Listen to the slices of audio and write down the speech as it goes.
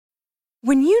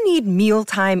When you need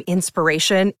mealtime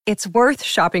inspiration, it's worth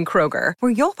shopping Kroger,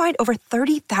 where you'll find over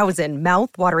 30,000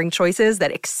 mouth-watering choices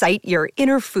that excite your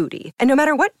inner foodie. And no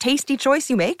matter what tasty choice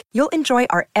you make, you'll enjoy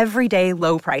our everyday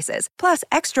low prices, plus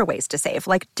extra ways to save,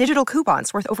 like digital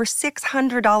coupons worth over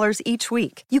 $600 each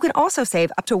week. You can also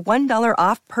save up to $1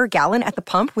 off per gallon at the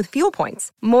pump with fuel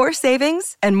points. More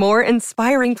savings and more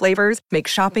inspiring flavors make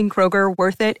shopping Kroger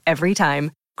worth it every time.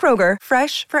 Kroger,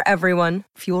 fresh for everyone.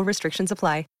 Fuel restrictions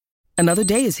apply. Another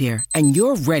day is here, and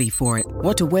you're ready for it.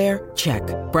 What to wear? Check.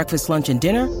 Breakfast, lunch, and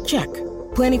dinner? Check.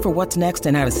 Planning for what's next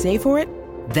and how to save for it?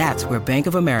 That's where Bank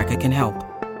of America can help.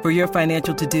 For your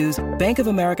financial to-dos, Bank of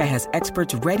America has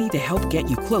experts ready to help get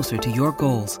you closer to your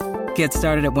goals. Get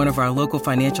started at one of our local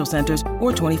financial centers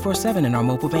or 24/7 in our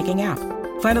mobile banking app.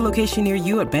 Find a location near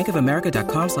you at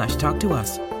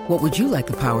bankofamerica.com/talktous. What would you like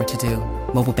the power to do?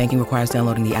 Mobile banking requires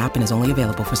downloading the app and is only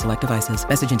available for select devices.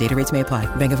 Message and data rates may apply.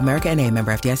 Bank of America N.A.,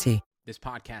 member FDIC. This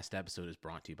podcast episode is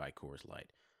brought to you by Coors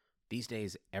Light. These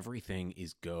days, everything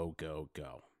is go, go,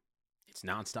 go. It's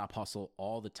nonstop hustle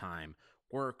all the time.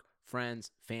 Work, friends,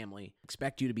 family,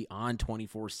 expect you to be on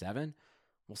 24/7.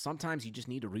 Well, sometimes you just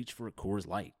need to reach for a Coors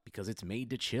Light because it's made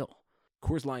to chill.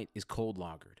 Coors Light is cold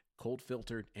lagered, cold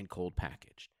filtered, and cold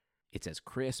packaged. It's as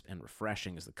crisp and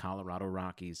refreshing as the Colorado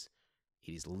Rockies.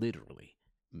 It is literally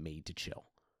made to chill.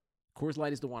 Coors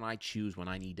Light is the one I choose when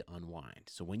I need to unwind.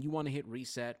 So when you want to hit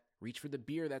reset, reach for the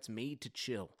beer that's made to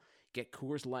chill. Get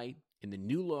Coors Light in the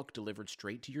new look delivered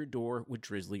straight to your door with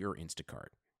Drizzly or Instacart.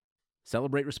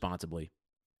 Celebrate responsibly.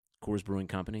 Coors Brewing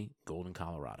Company, Golden,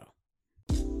 Colorado.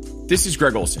 This is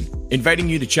Greg Olson, inviting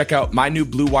you to check out my new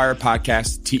Blue Wire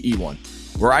podcast, TE1,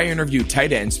 where I interview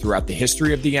tight ends throughout the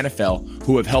history of the NFL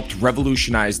who have helped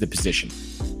revolutionize the position.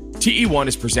 TE1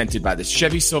 is presented by the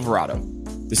Chevy Silverado.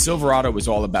 The Silverado is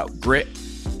all about grit.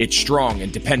 It's strong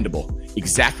and dependable,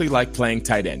 exactly like playing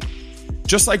tight end.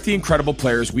 Just like the incredible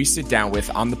players we sit down with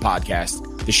on the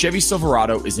podcast, the Chevy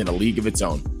Silverado is in a league of its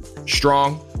own.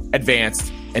 Strong,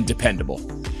 advanced, and dependable.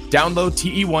 Download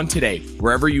TE1 today,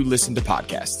 wherever you listen to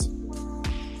podcasts.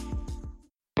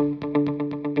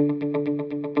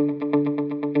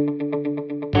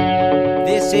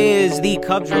 This is the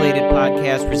Cubs-related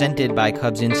podcast presented by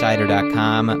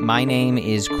CubsInsider.com. My name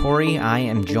is Corey. I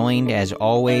am joined, as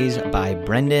always, by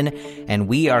Brendan, and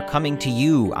we are coming to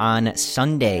you on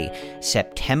Sunday,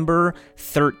 September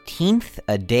 13th,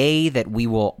 a day that we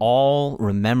will all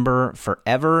remember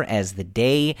forever as the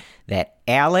day that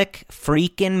Alec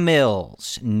freaking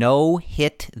Mills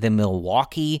no-hit the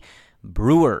Milwaukee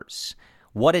Brewers.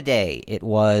 What a day it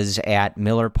was at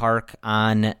Miller Park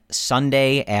on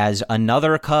Sunday as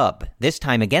another Cub, this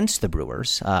time against the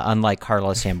Brewers, unlike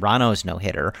Carlos Zambrano's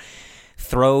no-hitter,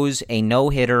 throws a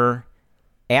no-hitter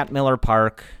at Miller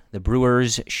Park. The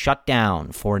Brewers shut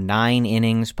down for 9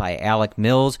 innings by Alec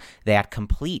Mills. That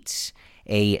completes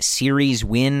a series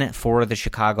win for the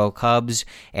Chicago Cubs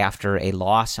after a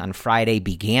loss on Friday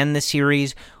began the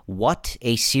series. What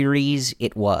a series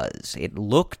it was. It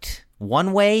looked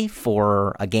one way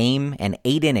for a game and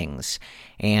 8 innings.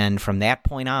 And from that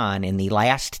point on, in the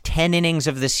last 10 innings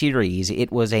of the series,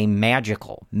 it was a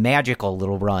magical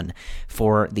little run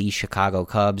for the Chicago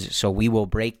Cubs. So we will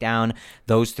break down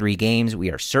those 3 games.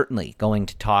 We are certainly going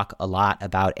to talk a lot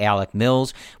about Alec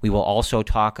Mills. We will also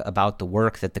talk about the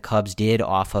work that the Cubs did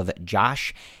off of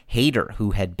Josh Hader,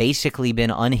 who had basically been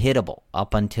unhittable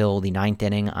up until the 9th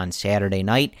inning on Saturday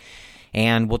night.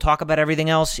 And we'll talk about everything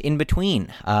else in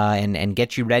between and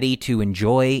get you ready to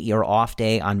enjoy your off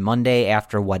day on Monday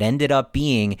after what ended up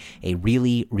being a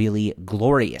really, really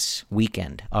glorious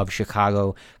weekend of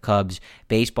Chicago Cubs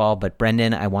baseball. But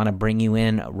Brendan, I want to bring you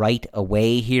in right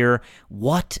away here.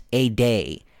 What a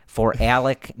day for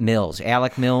Alec Mills.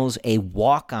 Alec Mills, a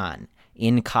walk-on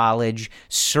in college,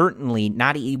 certainly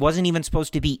not, he wasn't even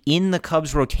supposed to be in the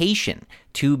Cubs rotation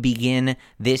to begin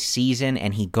this season,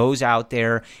 and he goes out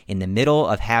there in the middle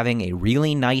of having a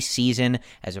really nice season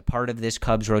as a part of this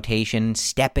Cubs rotation,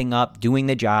 stepping up, doing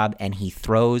the job, and he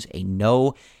throws a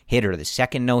no-hitter, the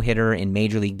second no-hitter in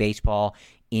Major League Baseball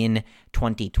in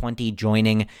 2020,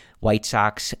 joining White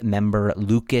Sox member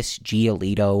Lucas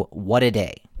Giolito. What a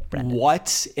day. Brendan.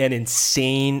 What an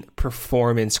insane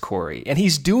performance, Corey. And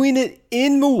he's doing it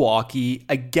in Milwaukee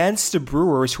against the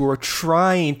Brewers, who are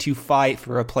trying to fight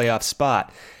for a playoff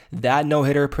spot. That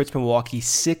no-hitter puts Milwaukee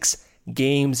 6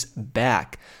 games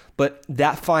back. But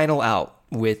that final out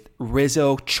with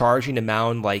Rizzo charging the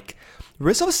mound, like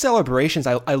Rizzo's celebrations,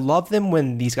 I love them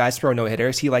when these guys throw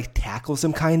no-hitters. He like tackles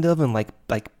them kind of and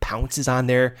like pounces on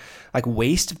their like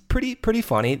waist. Pretty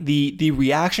funny. The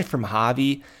reaction from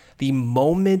Javi, the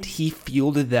moment he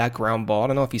fielded that ground ball, I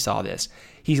don't know if you saw this,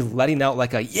 he he's letting out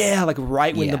like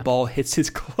right when the ball hits his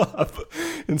glove.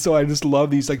 And so I just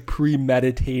love these like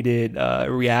premeditated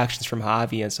reactions from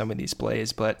Javi in some of these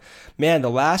plays. But man, the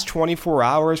last 24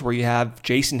 hours where you have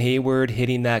Jason Hayward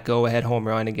hitting that go-ahead home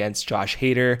run against Josh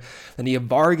Hader, then you have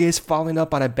Vargas following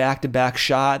up on a back-to-back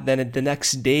shot, then the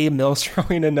next day Mills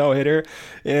throwing a no-hitter,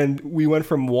 and we went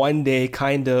from one day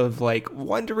kind of like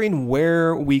wondering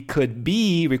where we could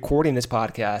be recording this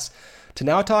podcast to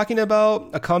now talking about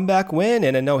a comeback win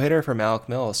and a no-hitter from Alec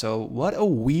Mills. So what a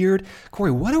weird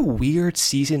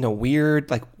season, a weird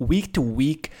like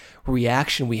week-to-week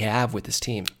reaction we have with this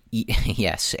team.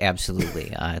 Yes,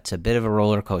 absolutely. It's a bit of a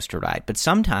roller coaster ride, but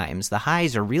sometimes the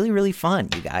highs are really, really fun,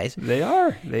 you guys. They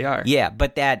are. Yeah,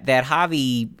 but that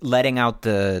Javi letting out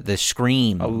the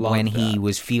scream when he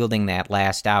was fielding that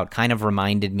last out kind of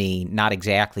reminded me, not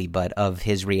exactly, but of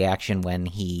his reaction when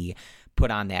he put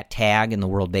on that tag in the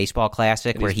World Baseball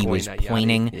Classic where he was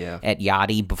pointing at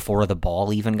Yachty before the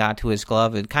ball even got to his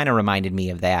glove. It kind of reminded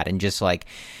me of that, and just like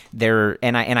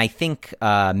I think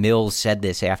Mills said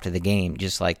this after the game,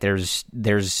 just like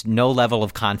there's no level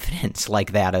of confidence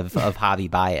like that of Javi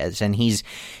Baez, and he's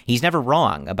never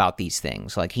wrong about these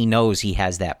things. Like he knows he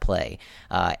has that play,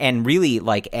 and really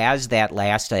like as that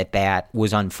last at bat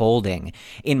was unfolding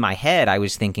in my head, I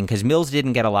was thinking, because Mills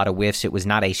didn't get a lot of whiffs, it was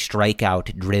not a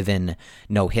strikeout driven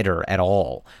no-hitter at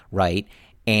all, right?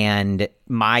 And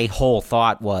my whole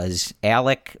thought was,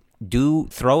 Alec,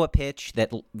 throw a pitch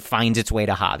that finds its way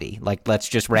to Javi. Like, let's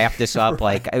just wrap this up.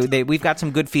 Right. Like, we've got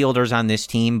some good fielders on this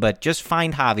team, but just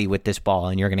find Javi with this ball,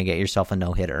 and you're going to get yourself a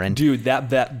no-hitter. And dude,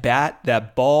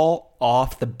 that ball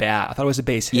off the bat, I thought it was a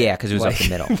base hit. Yeah, because it was up the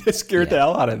middle. It scared the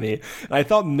hell out of me. And I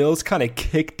thought Mills kind of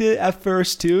kicked it at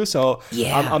first too. So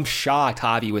yeah. I'm shocked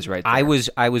Javi was right there. I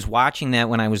was watching that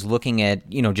when I was looking at,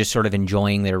 just sort of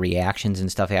enjoying their reactions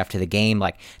and stuff after the game.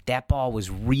 Like, that ball was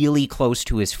really close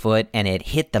to his foot, and it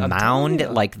hit the mound.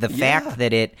 Like, the fact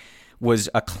that it was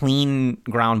a clean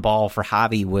ground ball for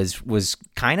Javi was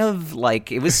kind of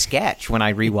like, it was sketch when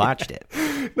I rewatched it.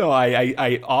 No,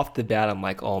 I off the bat, I'm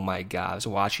like, oh my God. I was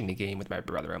watching the game with my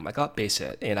brother. I'm like, oh, base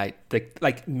hit. And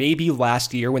like maybe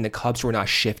last year when the Cubs were not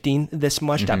shifting this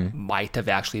much, that might have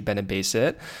actually been a base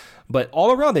hit. But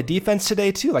all around, the defense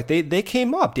today, too, like they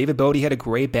came up. David Bodie had a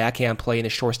great backhand play in the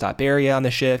shortstop area on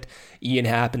the shift. Ian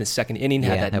Happ in the second inning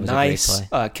had that nice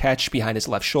catch behind his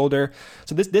left shoulder.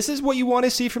 So this is what you want to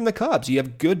see from the Cubs. You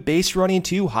have good base running,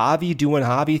 too. Javi doing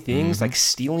Javi things, like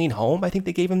stealing home. I think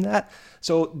they gave him that.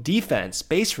 So defense,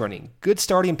 base running, good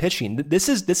starting pitching. This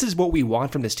is what we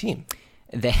want from this team.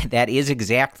 That is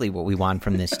exactly what we want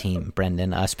from this team,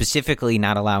 Brendan. Specifically,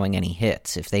 not allowing any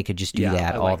hits. If they could just do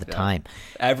that all the time,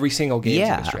 every single game.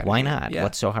 Yeah, why not?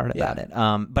 What's so hard about it?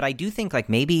 But I do think like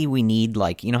maybe we need,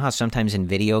 like, how sometimes in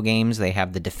video games they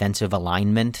have the defensive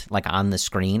alignment like on the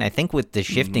screen. I think with the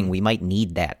shifting we might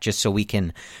need that just so we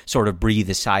can sort of breathe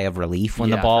a sigh of relief when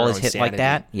the ball is hit like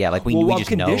that. Yeah, like we just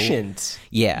conditioned. Know.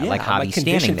 Yeah, like Javi's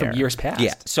standing there from years past.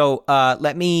 Yeah. So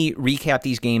let me recap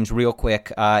these games real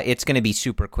quick. It's going to be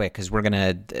super quick because we're going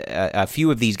to a few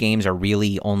of these games are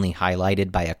really only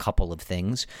highlighted by a couple of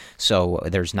things, so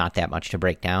there's not that much to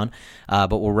break down,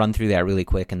 but we'll run through that really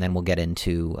quick and then we'll get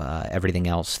into everything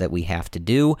else that we have to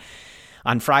do.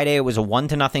 On Friday, it was a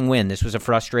 1-0 win. This was a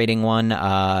frustrating one,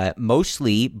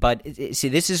 mostly, but see,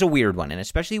 this is a weird one, and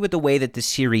especially with the way that the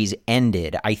series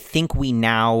ended, I think we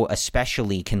now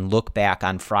especially can look back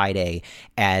on Friday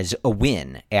as a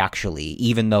win, actually,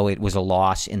 even though it was a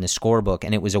loss in the scorebook,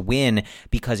 and it was a win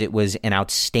because it was an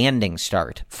outstanding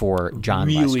start for John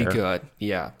Lester. Really good.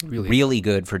 Yeah, really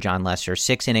good for John Lester.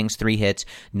 6 innings, 3 hits,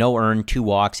 no earned, 2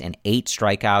 walks, and 8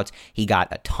 strikeouts. He got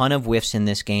a ton of whiffs in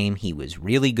this game. He was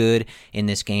really good in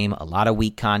this game, a lot of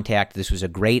weak contact. This was a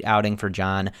great outing for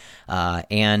John,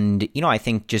 and I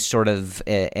think just sort of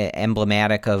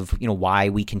emblematic of why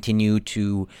we continue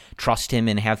to trust him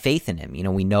and have faith in him.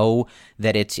 We know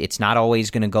that it's not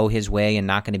always going to go his way and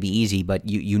not going to be easy, but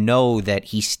you know that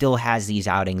he still has these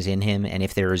outings in him, and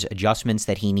if there's adjustments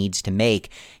that he needs to make,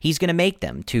 he's going to make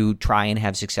them to try and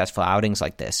have successful outings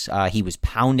like this. He was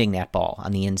pounding that ball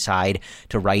on the inside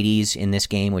to righties in this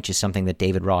game, which is something that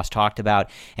David Ross talked about,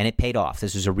 and it paid off.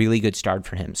 This was a really good start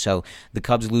for him. So the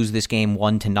Cubs lose this game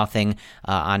 1-0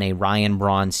 on a Ryan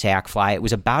Braun sac fly. It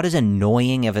was about as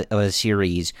annoying of a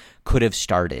series could have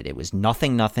started. It was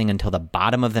 0-0 until the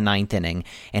bottom of the ninth inning,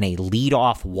 and a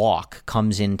leadoff walk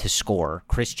comes in to score,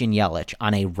 Christian Yelich,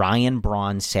 on a Ryan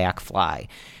Braun sac fly.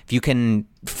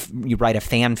 If you write a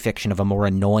fan fiction of a more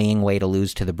annoying way to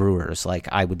lose to the Brewers, like,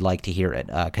 I would like to hear it,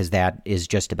 because that is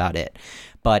just about it.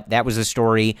 But that was the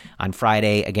story on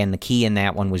Friday. Again, the key in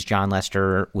that one was John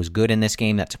Lester was good in this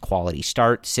game. That's a quality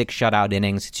start. 6 shutout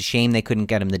innings. It's a shame they couldn't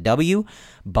get him the W,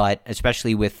 but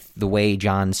especially with the way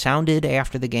John sounded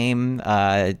after the game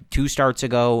 2 starts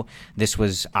ago, this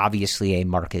was obviously a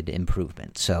marked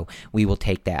improvement. So we will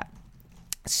take that.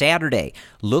 Saturday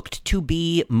looked to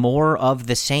be more of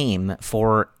the same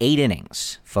for 8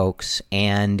 innings, folks,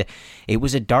 and it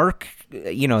was a dark,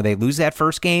 they lose that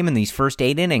first game in these first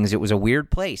 8 innings. It was a weird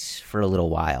place for a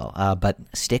little while, but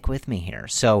stick with me here.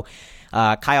 So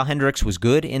Kyle Hendricks was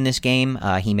good in this game.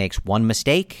 He makes 1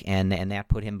 mistake, and that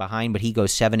put him behind, but he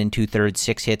goes 7 2/3,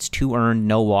 6 hits, 2 earned,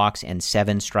 no walks, and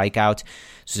 7 strikeouts.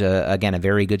 So, again, a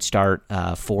very good start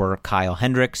for Kyle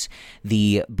Hendricks.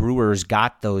 The Brewers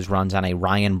got those runs on a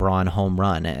Ryan Braun home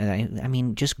run. And I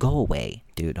mean, just go away,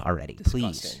 dude, already. Disgusting.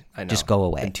 Please, I know. just go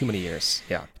away. Been too many years,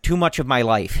 yeah. Too much of my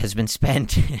life has been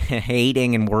spent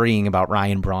hating and worrying about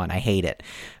Ryan Braun. I hate it.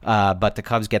 But the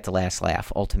Cubs get the last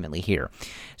laugh ultimately here.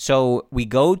 So we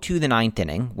go to the 9th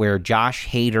inning where Josh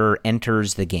Hader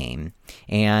enters the game,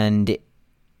 and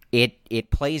it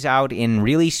plays out in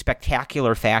really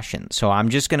spectacular fashion. So I'm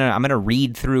gonna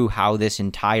read through how this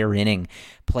entire inning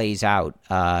plays out.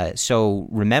 So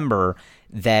remember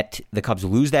that the Cubs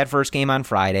lose that first game on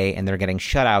Friday, and they're getting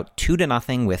shut out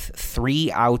 2-0 with 3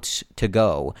 outs to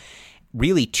go.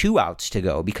 Really 2 outs to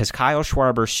go, because Kyle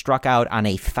Schwarber struck out on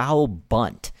a foul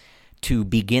bunt to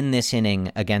begin this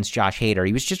inning against Josh Hader.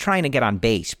 He was just trying to get on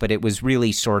base, but it was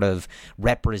really sort of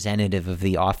representative of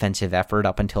the offensive effort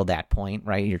up until that point,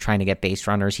 right? You're trying to get base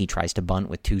runners. He tries to bunt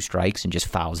with 2 strikes and just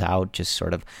fouls out just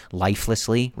sort of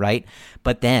lifelessly, right?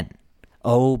 But then,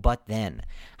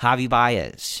 Javi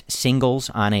Baez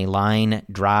singles on a line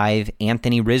drive.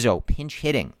 Anthony Rizzo pinch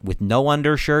hitting with no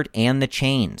undershirt and the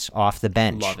chains off the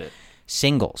bench. Love it.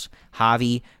 Singles.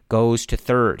 Javi goes to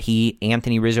third.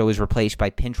 Anthony Rizzo is replaced by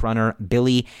pinch runner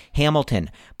Billy Hamilton.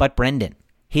 But Brendan,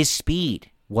 his speed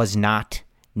was not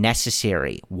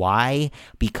necessary. Why?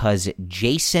 Because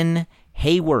Jason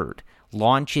Hayward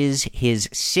launches his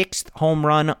 6th home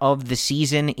run of the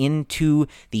season into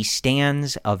the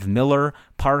stands of Miller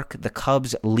Park. The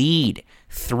Cubs lead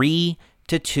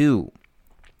 3-2.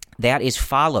 That is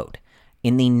followed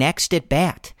in the next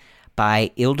at-bat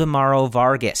by Ildemaro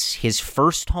Vargas, his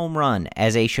first home run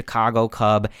as a Chicago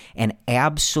Cub, an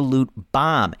absolute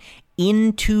bomb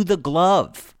into the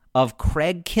glove of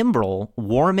Craig Kimbrell,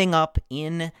 warming up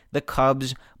in the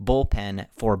Cubs bullpen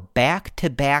for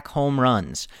back-to-back home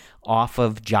runs off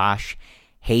of Josh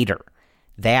Hader.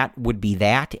 That would be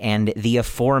that, and the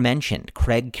aforementioned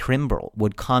Craig Kimbrell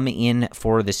would come in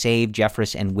for the save.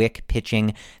 Jeffress and Wick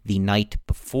pitching the night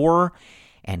before,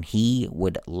 and he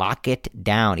would lock it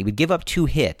down. He would give up 2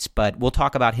 hits, but we'll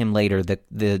talk about him later.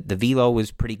 The velo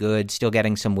was pretty good, still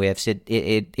getting some whiffs.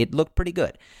 It looked pretty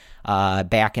good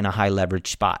back in a high leverage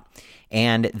spot.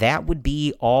 And that would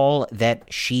be all that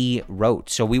she wrote.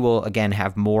 So we will, again,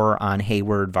 have more on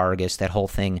Hayward, Vargas, that whole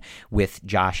thing with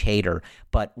Josh Hader.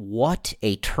 But what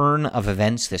a turn of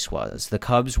events this was. The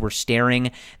Cubs were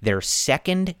staring their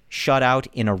 2nd shutout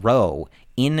in a row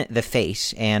in the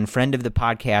face. And friend of the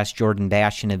podcast, Jordan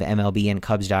Bastian of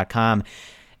MLBandCubs.com,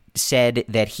 said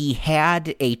that he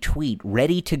had a tweet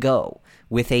ready to go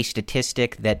with a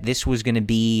statistic that this was going to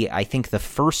be, I think, the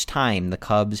first time the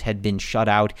Cubs had been shut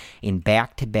out in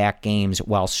back-to-back games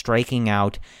while striking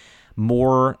out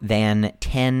more than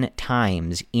 10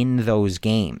 times in those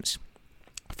games.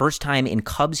 First time in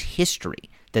Cubs history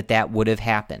that would have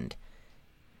happened.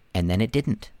 And then it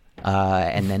didn't.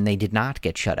 And then they did not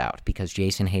get shut out because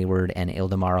Jason Hayward and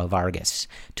Ildemaro Vargas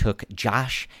took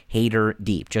Josh Hader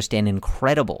deep. Just an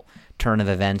incredible turn of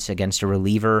events against a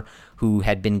reliever who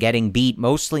had been getting beat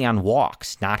mostly on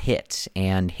walks, not hits.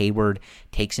 And Hayward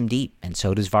takes him deep, and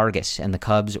so does Vargas. And the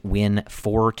Cubs win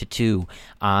 4-2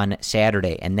 on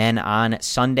Saturday. And then on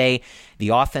Sunday, the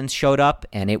offense showed up,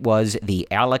 and it was the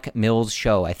Alec Mills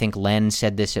show. I think Len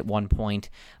said this at one point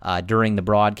during the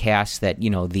broadcast that,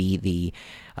 the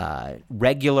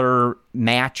regular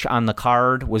match on the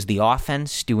card was the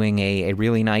offense doing a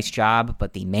really nice job,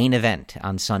 but the main event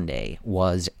on Sunday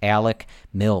was Alec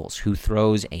Mills, who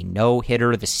throws a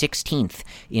no-hitter, the 16th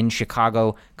in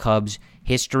Chicago Cubs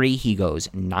history. He goes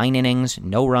 9 innings,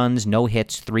 no runs, no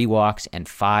hits, 3 walks, and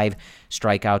 5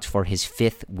 strikeouts for his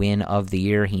 5th win of the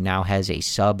year. He now has a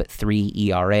sub-4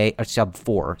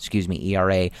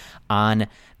 ERA on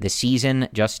the season.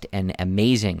 Just an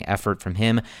amazing effort from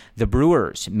him. The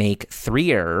Brewers make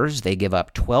 3 errors. They give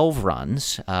up 12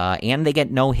 runs, and they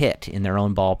get no hit in their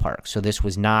own ballpark. So this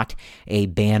was not a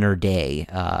banner day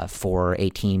for a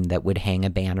team that would hang a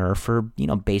banner for,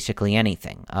 basically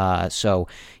anything. So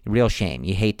real shame.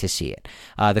 You hate to see it.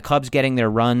 The Cubs getting their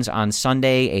runs on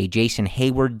Sunday. A Jason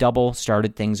Hayward double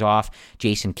started things off.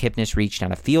 Jason Kipnis reached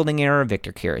on a fielding error.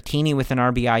 Victor Caratini with an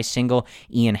RBI single.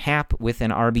 Ian Happ with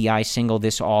an RBI single.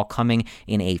 This all coming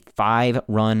in a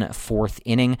 5-run 4th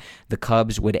inning. The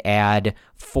Cubs would add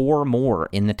 4 more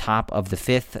in the top of the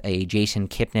 5th, a Jason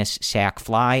Kipnis sac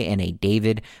fly and a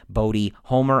David Bodie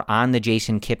homer. On the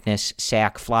Jason Kipnis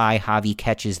sac fly, Javi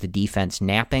catches the defense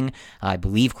napping. I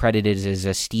believe credited as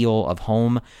a steal of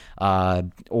home,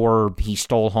 or he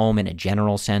stole home in a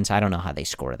general sense. I don't know how they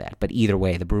score that, but either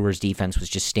way, the Brewers defense was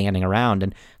just standing around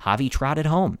and Javi trotted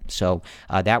home. So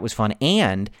that was fun.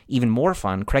 And even more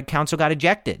fun, Craig Counsell got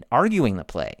ejected, arguing the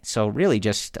play. So really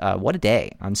just what a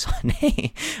day on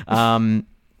Sunday.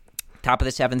 Top of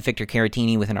the 7th, Victor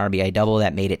Caratini with an RBI double.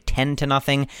 That made it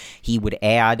 10-0. He would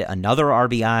add another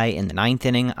RBI in the 9th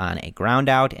inning on a ground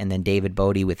out, and then David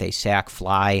Bodie with a sac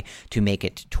fly to make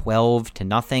it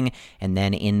 12-0. And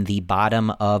then in the bottom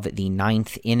of the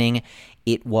 9th inning,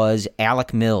 it was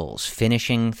Alec Mills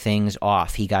finishing things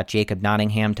off. He got Jacob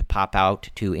Nottingham to pop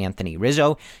out to Anthony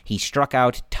Rizzo. He struck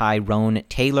out Tyrone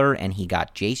Taylor, and he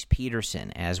got Jace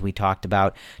Peterson, as we talked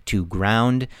about, to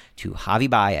ground to Javi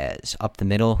Baez up the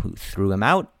middle, who threw him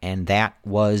out, and that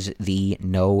was the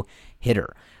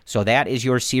no-hitter. So that is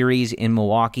your series in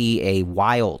Milwaukee, a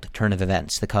wild turn of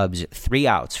events. The Cubs 3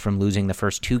 outs from losing the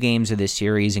first 2 games of this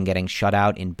series and getting shut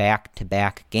out in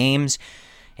back-to-back games.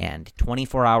 And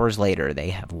 24 hours later, they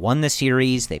have won the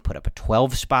series. They put up a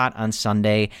 12 spot on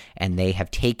Sunday, and they have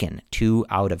taken 2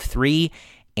 out of 3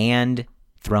 and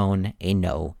thrown a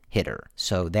no-hitter.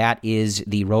 So that is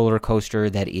the roller coaster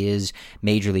that is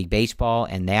Major League Baseball,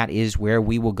 and that is where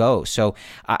we will go. So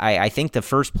I think the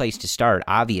first place to start,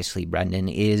 obviously, Brendan,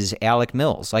 is Alec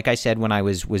Mills. Like I said when I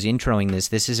was introing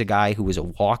this is a guy who was a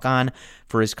walk-on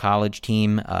for his college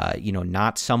team,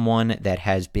 not someone that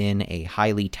has been a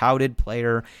highly touted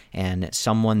player and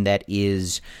someone that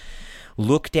is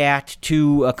looked at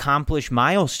to accomplish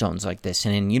milestones like this.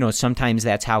 And, sometimes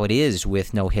that's how it is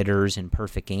with no-hitters and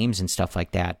perfect games and stuff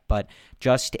like that. But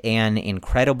just an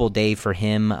incredible day for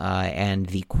him, and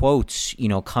the quotes,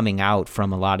 coming out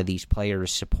from a lot of these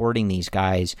players supporting these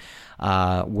guys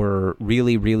were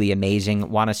really, really amazing.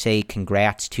 Want to say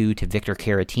congrats to Victor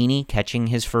Caratini catching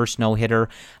his first no-hitter.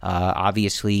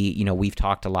 Obviously, we've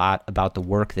talked a lot about the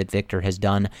work that Victor has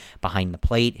done behind the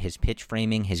plate, his pitch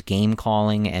framing, his game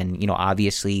calling, and,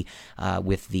 obviously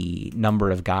with the number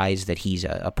of guys that he's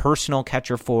a personal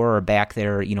catcher for or back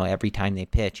there, every time they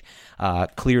pitch,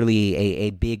 clearly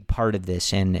a big part of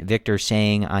this. And Victor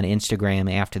saying on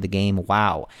Instagram after the game,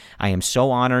 "Wow, I am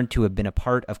so honored to have been a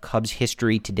part of Cubs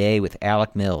history today with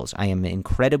Alec Mills. I am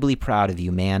incredibly proud of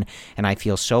you, man, and I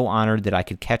feel so honored that I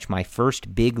could catch my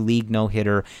first big league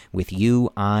no-hitter with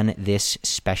you on this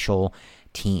special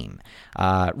team."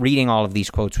 Reading all of these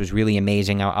quotes was really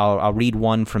amazing. I'll read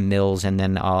one from Mills, and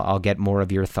then I'll get more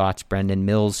of your thoughts, Brendan.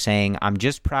 Mills saying, "I'm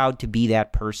just proud to be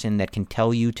that person that can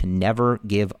tell you to never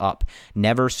give up,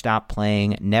 never stop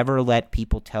playing, never let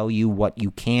people tell you what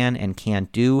you can and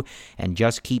can't do, and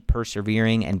just keep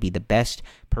persevering and be the best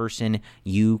person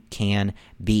you can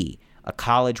be." A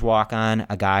college walk-on,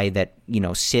 a guy that,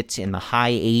 sits in the high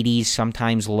 80s,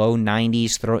 sometimes low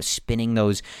 90s, spinning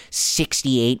those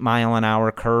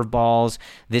 68-mile-an-hour curveballs.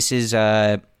 This is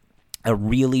a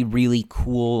really, really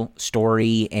cool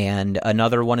story, and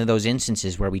another one of those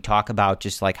instances where we talk about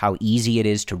just like how easy it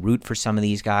is to root for some of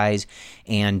these guys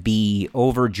and be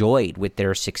overjoyed with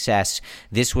their success.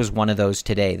 This was one of those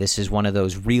today. This is one of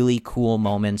those really cool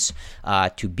moments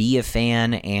to be a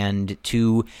fan and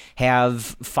to have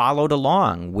followed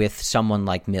along with someone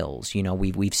like Mills.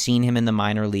 We've seen him in the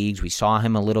minor leagues. We saw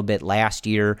him a little bit last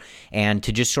year, and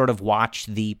to just sort of watch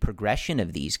the progression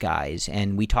of these guys.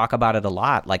 And we talk about it a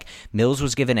lot, like Mills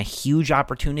was given a huge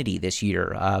opportunity this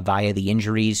year via the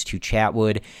injuries to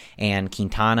Chatwood and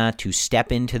Quintana to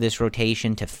step into this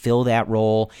rotation, to fill that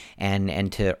role,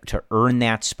 and to earn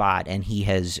that spot, and he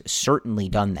has certainly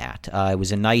done that. It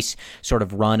was a nice sort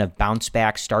of run of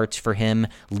bounce-back starts for him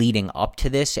leading up to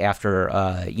this after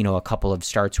a couple of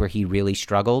starts where he really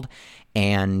struggled,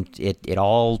 and it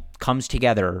all comes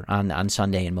together on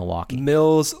Sunday in Milwaukee.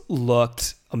 Mills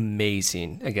looked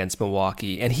amazing against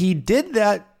Milwaukee, and he did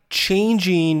that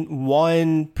changing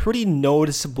one pretty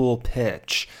noticeable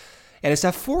pitch, and it's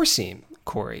that four-seam,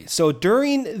 Corey. So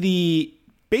during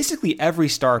basically every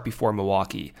start before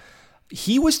Milwaukee,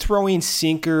 he was throwing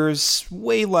sinkers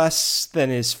way less than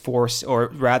his four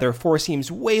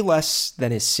seams way less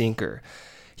than his sinker.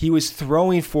 He was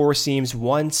throwing four seams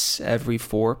once every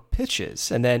 4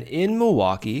 pitches. And then in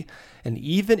Milwaukee, and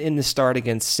even in the start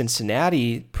against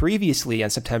Cincinnati previously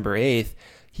on September 8th,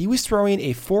 he was throwing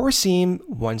a four seam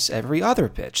once every other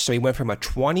pitch. So he went from a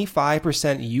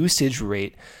 25% usage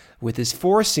rate with his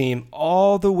four seam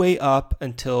all the way up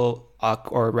until,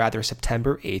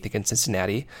 September 8th against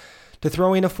Cincinnati, to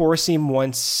throwing a four seam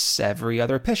once every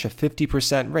other pitch, a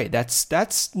 50% rate.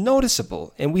 That's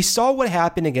noticeable. And we saw what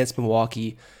happened against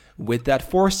Milwaukee with that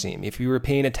four seam. If you were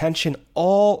paying attention,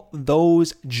 all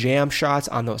those jam shots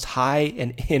on those high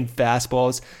and in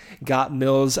fastballs got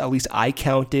Mills, at least I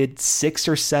counted, 6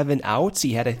 or 7 outs.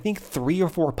 He had, I think, 3 or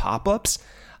 4 pop-ups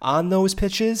on those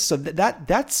pitches. So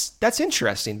that's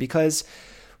interesting, because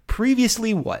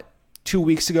previously, 2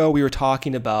 weeks ago, we were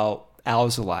talking about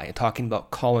Alzolay and talking about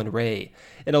Colin Ray,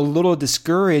 and a little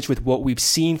discouraged with what we've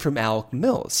seen from Alec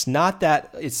Mills. Not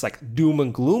that it's like doom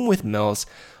and gloom with Mills,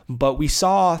 but we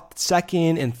saw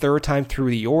second and third time through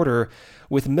the order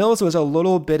with Mills was a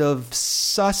little bit of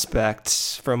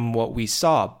suspect from what we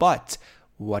saw. But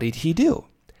what did he do?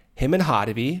 Him and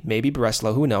Hottovy, maybe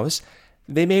Breslow, who knows,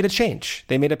 they made a change.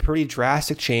 They made a pretty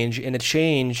drastic change, and a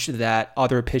change that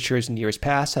other pitchers in years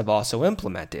past have also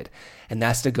implemented. And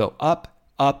that's to go up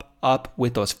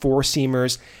with those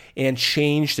four-seamers and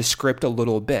change the script a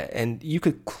little bit. And you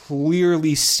could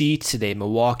clearly see today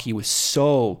Milwaukee was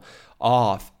so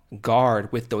off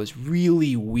guard with those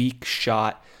really weak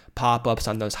shot pop-ups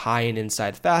on those high and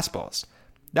inside fastballs.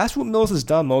 That's what Mills has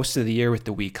done most of the year with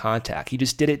the weak contact. He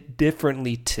just did it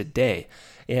differently today.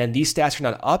 And these stats are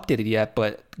not updated yet,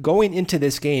 but going into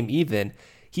this game even,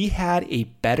 he had a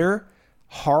better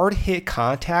hard hit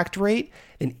contact rate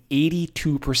than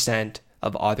 82%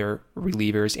 of other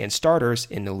relievers and starters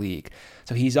in the league.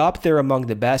 So he's up there among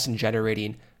the best in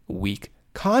generating weak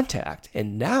contact.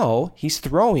 And now he's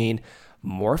throwing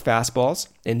more fastballs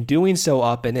and doing so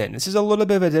up and in. This is a little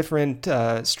bit of a different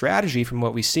strategy from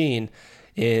what we've seen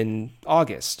in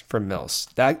August from Mills.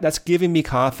 That's giving me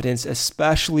confidence,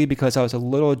 especially because I was a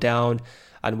little down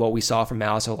on what we saw from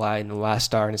Alzolay in the last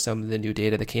start and some of the new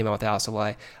data that came out with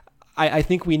Alzolay. I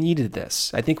think we needed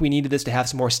this. I think we needed this to have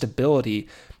some more stability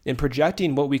in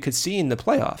projecting what we could see in the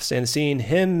playoffs, and seeing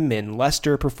him and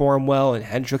Lester perform well and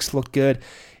Hendricks look good.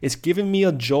 It's giving me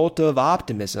a jolt of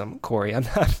optimism, Corey.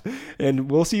 And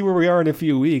we'll see where we are in a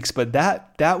few weeks, but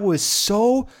that was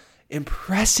so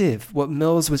impressive what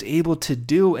Mills was able to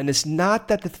do. And it's not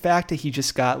that the fact that he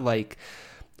just got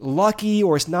lucky,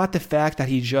 or it's not the fact that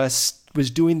he just was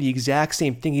doing the exact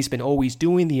same thing he's been always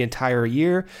doing the entire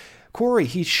year. Corey,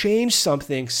 he changed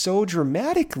something so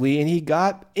dramatically and he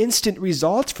got instant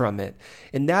results from it.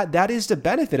 And that is the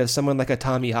benefit of someone like a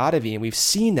Tommy Hottovy. And we've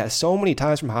seen that so many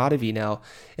times from Hottovy now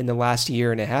in the last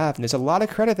year and a half. And there's a lot of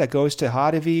credit that goes to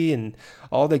Hottovy and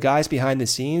all the guys behind the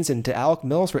scenes, and to Alec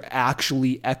Mills for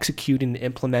actually executing and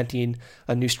implementing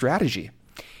a new strategy.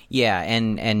 Yeah,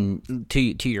 and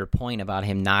to your point about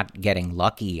him not getting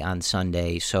lucky on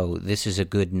Sunday, so this is a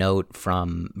good note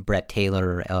from Brett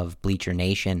Taylor of Bleacher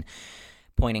Nation,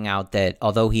 pointing out that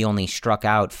although he only struck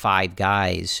out 5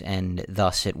 guys, and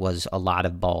thus it was a lot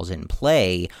of balls in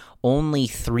play, only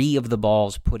 3 of the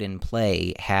balls put in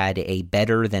play had a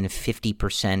better than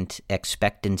 50%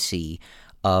 expectancy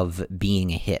of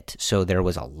being a hit. So there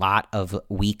was a lot of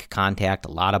weak contact,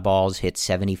 a lot of balls hit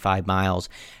 75 miles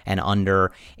and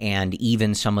under, and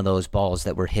even some of those balls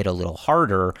that were hit a little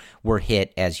harder were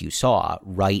hit, as you saw,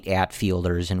 right at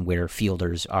fielders and where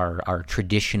fielders are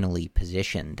traditionally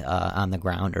positioned on the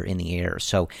ground or in the air.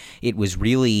 So it was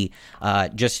really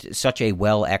just such a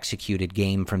well-executed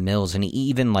game from Mills, and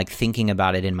even thinking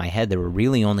about it in my head, there were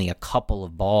really only a couple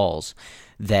of balls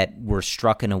that were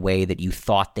struck in a way that you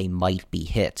thought they might be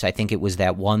hits. I think it was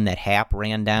that one that Happ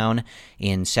ran down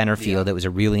in center field. That was a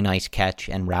really nice catch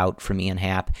and route from Ian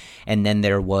Happ. And then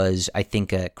there was, I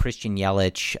think, a Christian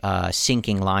Yelich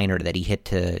sinking liner that he hit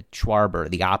to Schwarber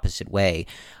the opposite way,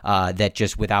 that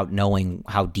just without knowing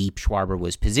how deep Schwarber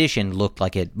was positioned looked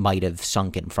like it might have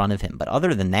sunk in front of him. But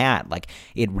other than that, like,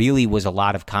 it really was a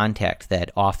lot of contact that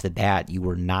off the bat you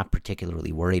were not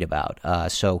particularly worried about.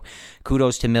 So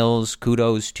kudos to Mills,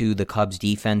 kudos to the Cubs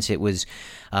defense. It was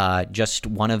just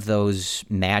one of those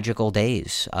magical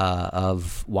days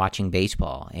of watching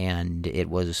baseball, and it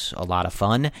was a lot of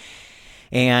fun.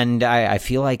 And I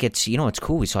feel like it's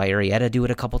cool. We saw Arrieta do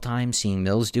it a couple times, seeing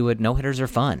Mills do it. No hitters are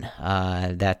fun.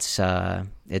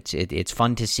 It's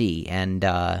fun to see.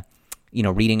 And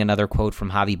reading another quote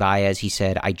from Javi Baez, he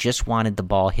said, "I just wanted the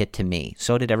ball hit to me."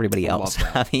 So did everybody else.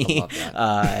 Javi.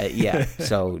 Yeah.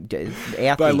 So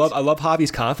athletes. But I love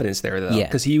Javi's confidence there, though,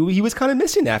 because he was kind of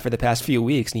missing that for the past few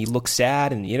weeks, and he looked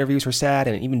sad, and the interviews were sad,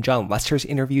 and even John Lester's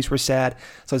interviews were sad.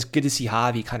 So it's good to see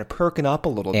Javi kind of perking up a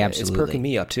little bit. Absolutely. It's perking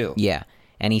me up too. Yeah.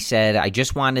 And he said, "I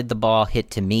just wanted the ball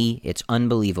hit to me. It's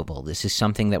unbelievable. This is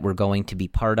something that we're going to be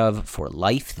part of for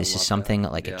life. This is something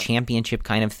like a championship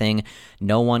kind of thing.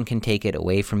 No one can take it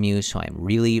away from you. So I'm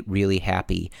really, really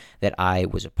happy that I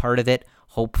was a part of it.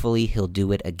 Hopefully he'll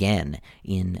do it again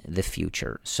in the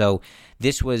future." So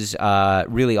this was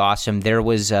really awesome. There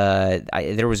was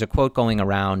a quote going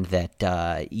around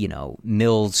that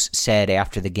Mills said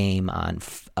after the game on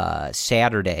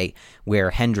Saturday, where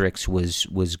Hendricks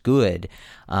was good,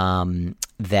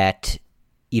 that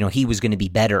he was going to be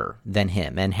better than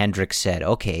him, and Hendricks said,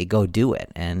 "Okay, go do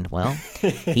it." And well,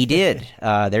 he did.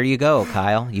 There you go,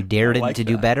 Kyle. You dared him to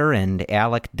do better, and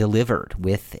Alec delivered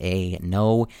with a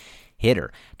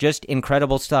no-hitter. Just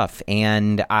incredible stuff,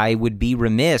 and I would be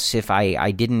remiss if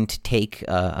I didn't take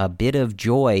a bit of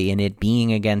joy in it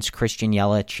being against Christian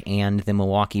Yelich and the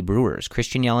Milwaukee Brewers.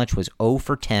 Christian Yelich was 0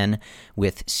 for 10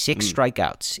 with 6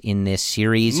 strikeouts in this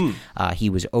series. He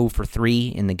was 0 for 3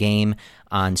 in the game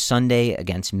on Sunday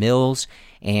against Mills.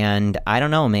 And I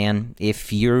don't know, man,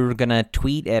 if you're going to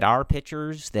tweet at our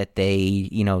pitchers that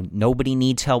nobody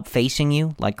needs help facing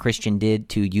you like Christian did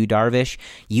to Yu Darvish,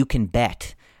 you can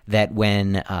bet that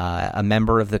when a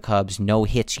member of the Cubs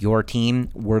no-hits your team,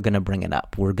 we're going to bring it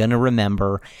up. We're going to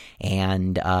remember,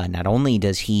 and not only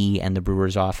does he and the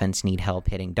Brewers offense need help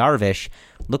hitting Darvish,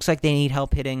 looks like they need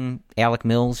help hitting Alec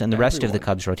Mills and the rest of the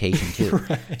Cubs rotation too.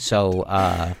 Right. So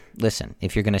listen,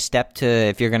 if you're going to step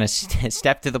to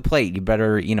the plate,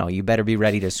 you better be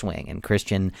ready to swing. And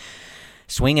Christian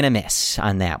swing and a miss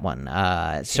on that one.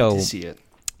 So to see it.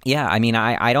 Yeah, I mean,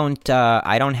 I don't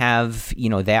have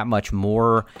that much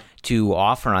more to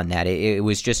offer on that. It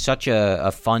was just such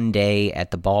a fun day at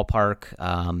the ballpark,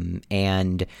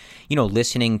 and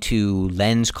listening to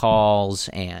Len's calls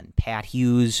and Pat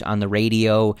Hughes on the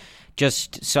radio.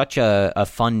 Just such a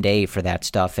fun day for that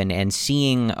stuff, and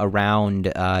seeing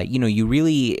around. You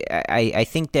really, I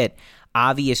think that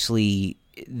obviously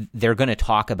they're going to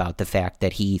talk about the fact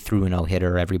that he threw a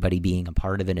no-hitter, everybody being a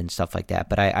part of it and stuff like that.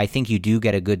 But I think you do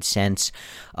get a good sense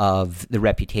of the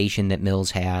reputation that Mills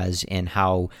has and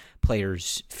how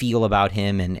players feel about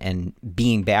him and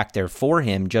being back there for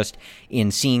him, just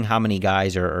in seeing how many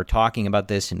guys are talking about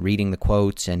this and reading the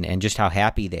quotes and just how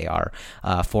happy they are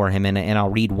for him. And I'll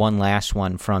read one last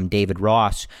one from David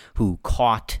Ross, who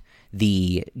caught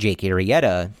the Jake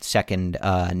Arrieta second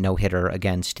no-hitter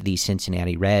against the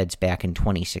Cincinnati Reds back in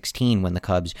 2016 when the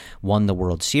Cubs won the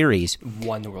World Series.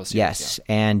 Yes, yeah.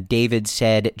 And David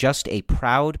said, "Just a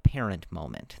proud parent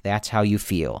moment. That's how you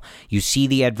feel. You see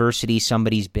the adversity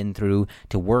somebody's been through.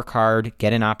 To work hard,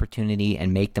 get an opportunity,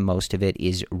 and make the most of it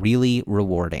is really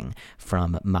rewarding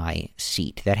from my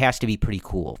seat." That has to be pretty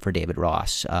cool for David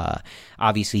Ross.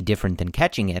 Obviously different than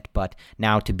catching it, but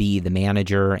now to be the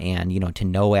manager and, to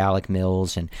know Alec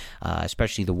Mills and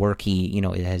especially the work he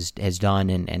has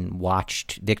done and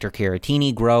watched Victor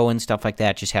Caratini grow and stuff like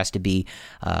that, just has to be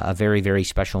a very, very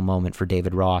special moment for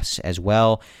David Ross as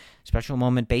well. Special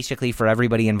moment basically for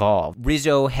everybody involved.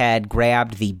 Rizzo had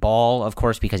grabbed the ball, of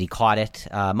course, because he caught it,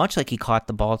 much like he caught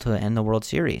the ball to end the World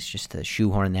Series, just to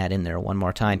shoehorn that in there one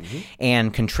more time. Mm-hmm.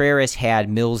 And Contreras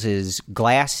had Mills's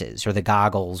glasses, or the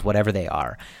goggles, whatever they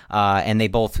are, and they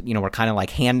both, were kind of like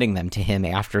handing them to him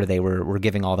after they were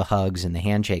giving all the hugs and the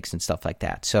handshakes and stuff like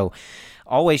that. So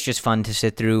always just fun to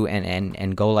sit through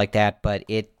and go like that. But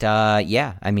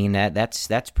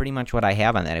that's pretty much what I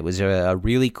have on that. It was a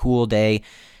really cool day.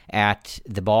 at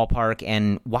the ballpark,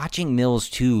 and watching Mills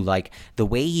too, like the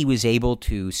way he was able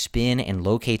to spin and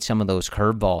locate some of those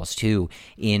curveballs too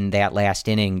in that last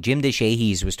inning. Jim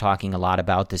DeShahees was talking a lot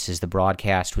about this as the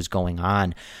broadcast was going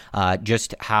on,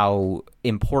 just how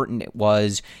important it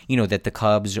was, that the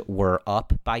Cubs were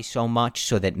up by so much,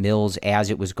 so that Mills, as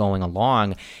it was going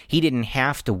along, he didn't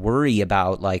have to worry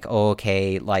about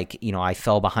I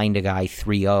fell behind a guy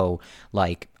 3-0,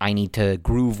 like I need to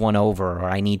groove one over, or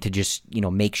I need to just,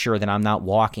 make sure that I'm not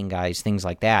walking guys, things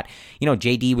like that.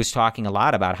 JD was talking a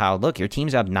lot about how, look, your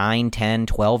team's up 9, 10,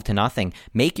 12 to nothing.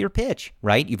 Make your pitch,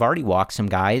 right? You've already walked some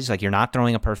guys, like you're not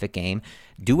throwing a perfect game.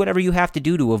 Do whatever you have to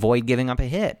do to avoid giving up a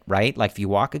hit, right? Like if you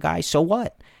walk a guy, so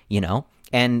what?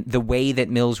 And the way that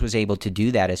Mills was able to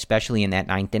do that, especially in that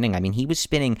ninth inning, I mean, he was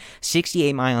spinning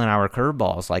 68-mile-an-hour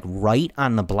curveballs like right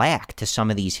on the black to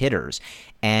some of these hitters.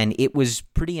 And it was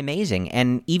pretty amazing.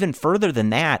 And even further than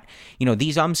that,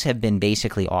 these umps have been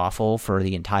basically awful for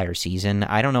the entire season.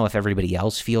 I don't know if everybody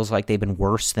else feels like they've been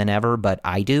worse than ever, but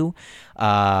I do.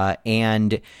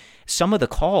 And some of the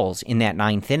calls in that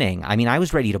ninth inning, I mean, I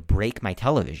was ready to break my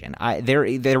television.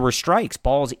 There were strikes,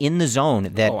 balls in the zone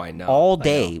that all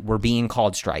day were being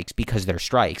called strikes because they're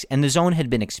strikes. And the zone had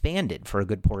been expanded for a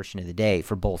good portion of the day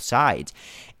for both sides.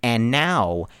 And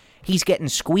now he's getting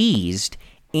squeezed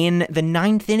in the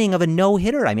ninth inning of a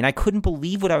no-hitter. I mean, I couldn't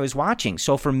believe what I was watching.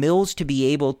 So for Mills to be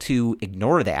able to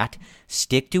ignore that,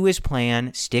 stick to his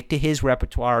plan, stick to his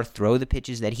repertoire, throw the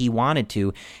pitches that he wanted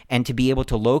to, and to be able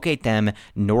to locate them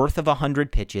north of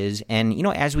 100 pitches. And,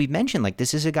 as we've mentioned, like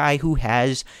this is a guy who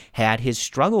has had his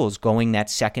struggles going that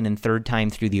second and third time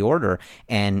through the order,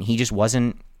 and he just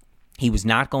wasn't. He was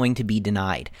not going to be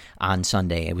denied on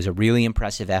Sunday. It was a really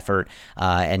impressive effort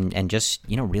and just,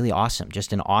 really awesome.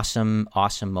 Just an awesome,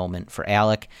 awesome moment for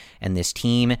Alec and this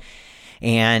team.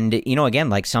 And, again,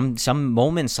 like some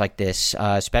moments like this,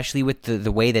 especially with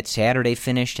the way that Saturday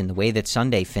finished and the way that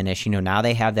Sunday finished, now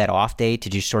they have that off day to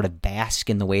just sort of bask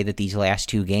in the way that these last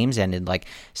two games ended. Like,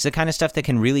 it's the kind of stuff that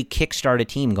can really kickstart a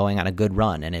team going on a good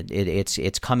run. And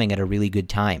it's coming at a really good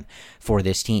time for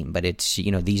this team. But it's,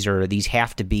 these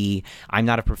have to be, I'm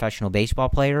not a professional baseball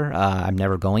player. I'm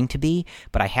never going to be.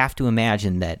 But I have to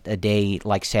imagine that a day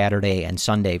like Saturday and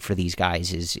Sunday for these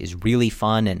guys is really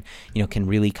fun and, can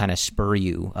really kind of spur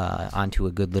you onto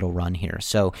a good little run here.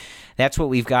 So that's what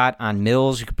we've got on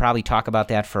Mills. We could probably talk about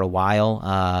that for a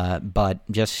while, but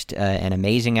just an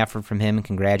amazing effort from him.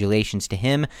 Congratulations to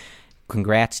him.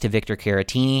 Congrats to Victor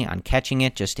Caratini on catching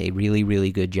it. Just a really,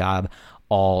 really good job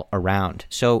all around.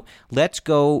 So let's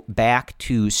go back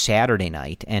to Saturday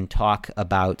night and talk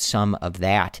about some of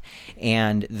that.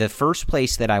 And the first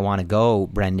place that I want to go,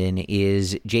 Brendan,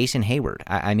 is Jason Hayward.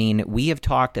 I mean, we have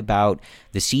talked about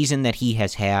the season that he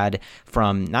has had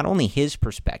from not only his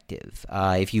perspective.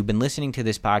 If you've been listening to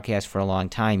this podcast for a long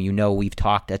time, we've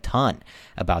talked a ton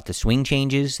about the swing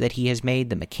changes that he has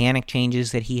made, the mechanic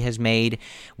changes that he has made.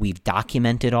 We've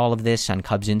documented all of this on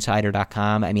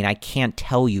CubsInsider.com. I mean, I can't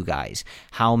tell you guys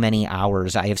how many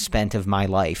hours I have spent of my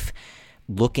life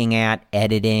looking at,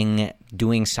 editing,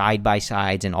 doing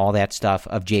side-by-sides and all that stuff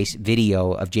of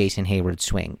video of Jason Hayward's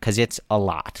swing, because it's a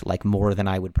lot, like more than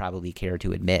I would probably care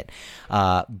to admit.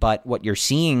 But what you're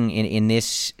seeing in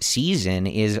this season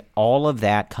is all of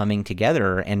that coming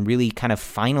together and really kind of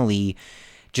finally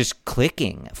just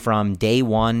clicking from day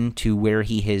one to where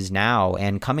he is now.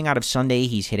 And coming out of Sunday,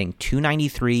 he's hitting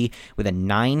 .293 with a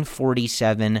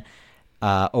 .947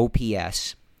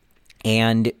 OPS.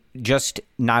 And just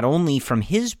not only from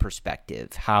his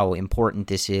perspective, how important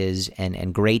this is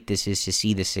and great this is to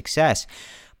see the success,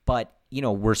 but,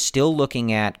 we're still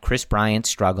looking at Chris Bryant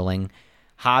struggling.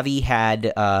 Javi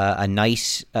had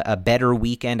a better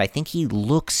weekend. I think it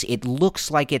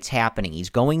looks like it's happening.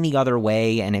 He's going the other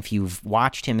way, and if you've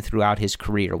watched him throughout his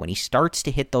career, when he starts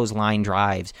to hit those line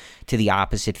drives to the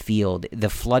opposite field, the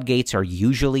floodgates are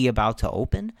usually about to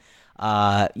open.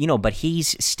 But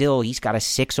he's got a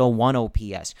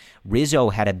 .601 OPS. Rizzo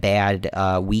had a bad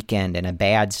weekend and a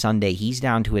bad Sunday. He's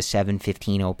down to a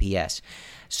 .715 OPS.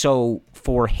 So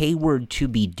for Hayward to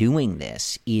be doing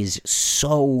this is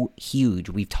so huge.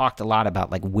 We've talked a lot about,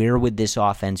 like, where would this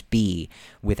offense be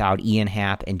without Ian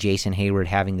Happ and Jason Hayward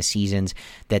having the seasons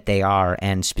that they are.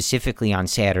 And specifically on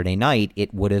Saturday night,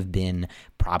 it would have been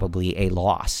probably a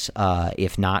loss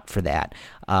if not for that.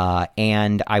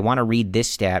 And I want to read this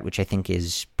stat, which I think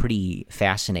is pretty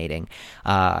fascinating.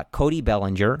 Cody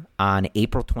Bellinger on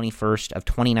April 21st of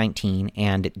 2019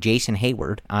 and Jason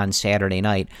Hayward on Saturday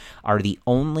night are the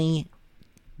only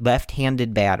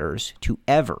left-handed batters to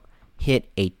ever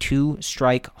hit a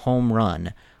two-strike home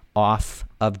run off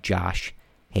of Josh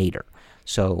Hader.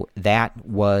 So that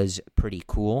was pretty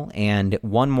cool. And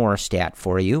one more stat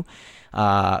for you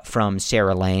from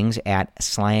Sarah Langs at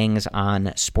Slangs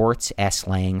on Sports,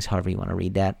 S-Langs, however you want to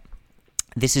read that.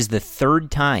 This is the third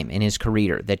time in his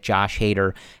career that Josh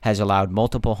Hader has allowed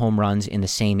multiple home runs in the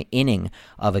same inning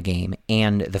of a game,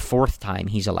 and the fourth time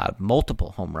he's allowed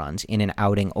multiple home runs in an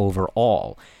outing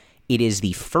overall. It is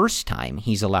the first time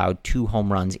he's allowed 2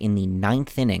 home runs in the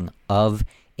 9th inning of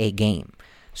a game.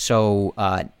 So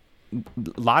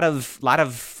lot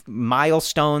of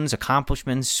milestones,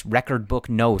 accomplishments, record book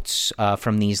notes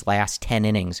from these last 10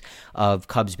 innings of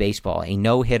Cubs baseball. A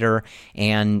no-hitter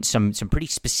and some pretty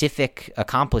specific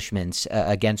accomplishments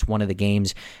against one of the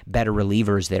game's better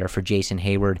relievers there for Jason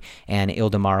Hayward and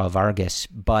Ildemaro Vargas.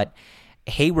 But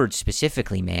Hayward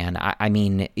specifically, man, I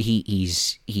mean,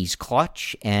 he's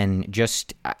clutch, and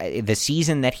just the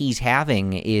season that he's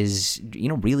having is,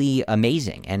 really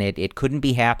amazing. And it couldn't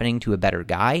be happening to a better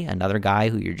guy, another guy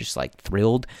who you're just like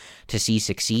thrilled to see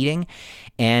succeeding.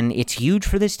 And it's huge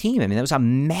for this team. I mean, that was a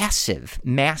massive,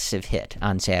 massive hit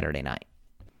on Saturday night.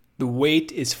 The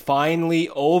wait is finally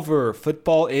over.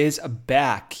 Football is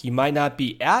back. You might not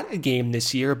be at a game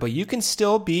this year, but you can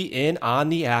still be in on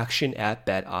the action at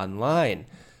BetOnline.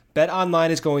 BetOnline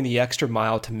is going the extra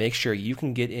mile to make sure you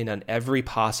can get in on every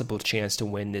possible chance to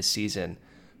win this season.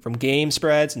 From game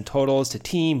spreads and totals to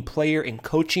team, player, and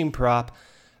coaching prop,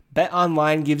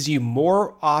 BetOnline gives you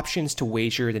more options to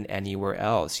wager than anywhere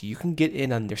else. You can get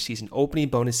in on their season opening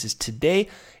bonuses today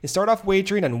and start off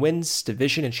wagering on wins,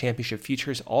 division, and championship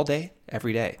futures all day,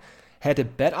 every day. Head to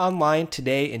BetOnline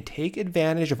today and take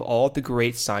advantage of all the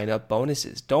great sign-up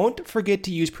bonuses. Don't forget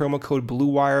to use promo code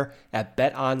BlueWire at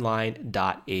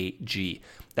betonline.ag.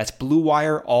 That's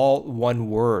BlueWire, all one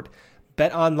word.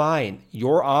 BetOnline,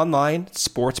 your online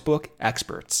sportsbook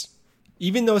experts.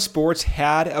 Even though sports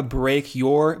had a break,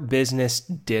 your business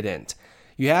didn't.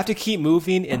 You have to keep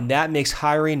moving, and that makes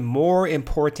hiring more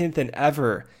important than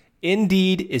ever.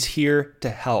 Indeed is here to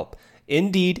help.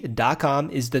 Indeed.com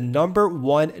is the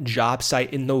 #1 job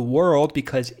site in the world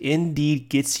because Indeed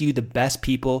gets you the best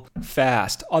people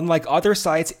fast. Unlike other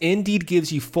sites, Indeed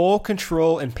gives you full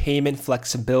control and payment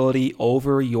flexibility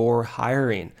over your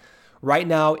hiring. Right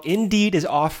now, Indeed is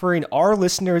offering our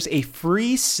listeners a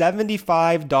free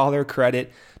 $75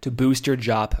 credit to boost your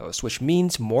job post, which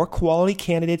means more quality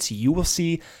candidates you will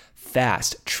see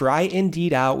fast. Try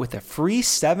Indeed out with a free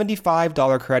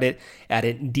 $75 credit at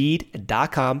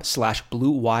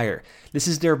Indeed.com/Blue Wire. This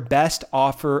is their best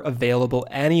offer available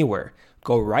anywhere.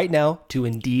 Go right now to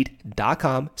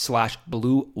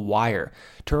Indeed.com/Blue Wire.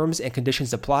 Terms and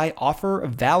conditions apply. Offer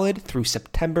valid through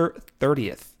September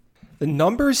 30th. The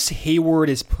numbers Hayward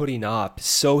is putting up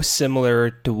so similar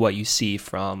to what you see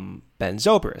from Ben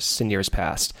Zobrist in years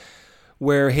past,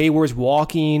 where Hayward's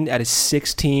walking at a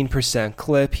 16%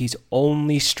 clip. He's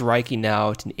only striking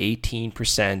out in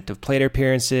 18% of plate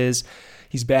appearances.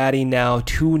 He's batting now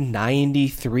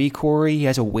 .293, Corey. He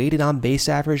has a weighted on-base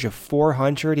average of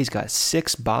 400. He's got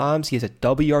 6 bombs. He has a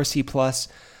WRC plus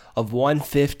of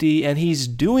 150, and he's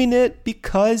doing it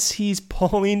because he's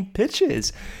pulling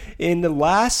pitches. In the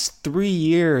last 3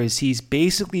 years, he's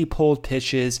basically pulled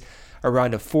pitches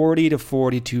around a 40 to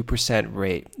 42%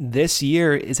 rate. This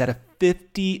year is at a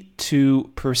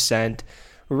 52%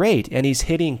 rate, and he's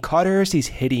hitting cutters, he's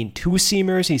hitting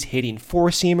 2-seamers, he's hitting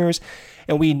 4-seamers,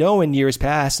 and we know in years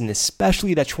past, and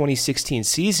especially that 2016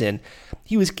 season,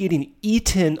 he was getting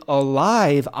eaten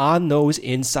alive on those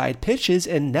inside pitches,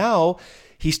 and now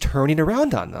he's turning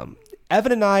around on them.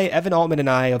 Evan Altman and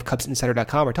I of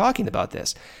CubsInsider.com are talking about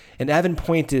this. And Evan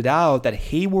pointed out that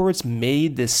Hayward's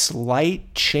made this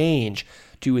slight change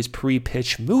to his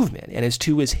pre-pitch movement and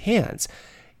to his hands.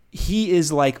 He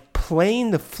is like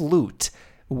playing the flute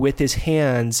with his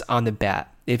hands on the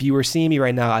bat. If you were seeing me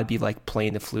right now, I'd be like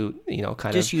playing the flute,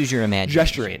 Just use your imagination.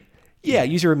 Gesturing. Yeah,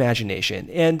 use your imagination.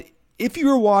 And if you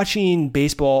were watching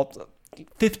baseball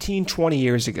 15, 20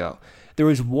 years ago, there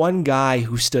was one guy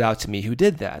who stood out to me who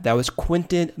did that. That was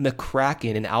Quinton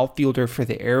McCracken, an outfielder for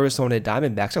the Arizona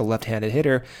Diamondbacks, a left-handed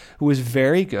hitter who was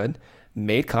very good,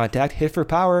 made contact, hit for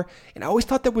power, and I always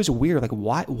thought that was weird. Like,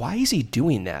 why is he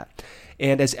doing that?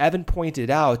 And as Evan pointed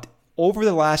out, over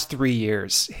the last 3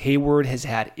 years, Hayward has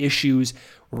had issues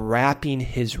wrapping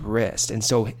his wrist. And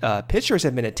so pitchers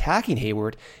have been attacking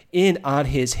Hayward in on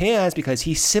his hands because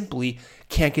he simply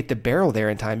can't get the barrel there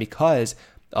in time because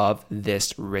of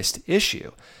this wrist issue.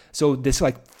 So this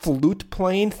like flute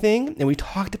playing thing, and we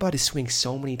talked about his swing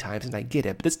so many times, and I get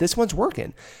it, but this one's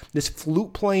working. This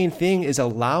flute playing thing is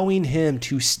allowing him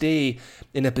to stay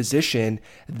in a position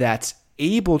that's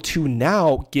able to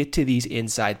now get to these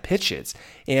inside pitches.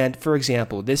 And for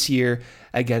example, this year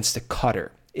against the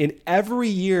cutter, in every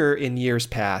year in years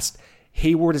past,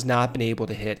 Hayward has not been able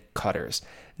to hit cutters.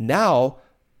 Now,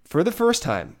 for the first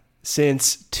time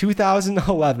since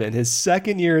 2011, his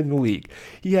second year in the league,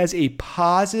 he has a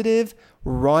positive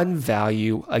run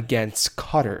value against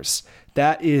cutters.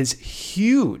 That is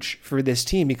huge for this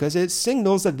team because it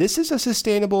signals that this is a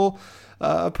sustainable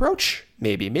approach.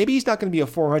 Maybe he's not going to be a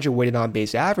 400 weighted on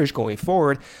base average going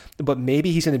forward, but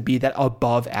maybe he's going to be that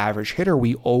above average hitter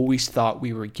we always thought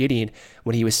we were getting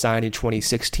when he was signed in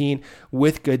 2016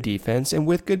 with good defense and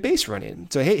with good base running.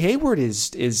 So Hayward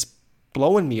is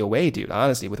blowing me away, dude,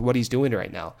 honestly, with what he's doing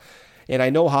right now. And I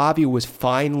know Javi was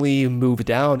finally moved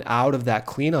down out of that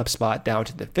cleanup spot down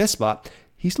to the fifth spot.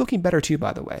 He's looking better too,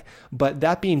 by the way. But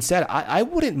that being said, I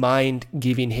wouldn't mind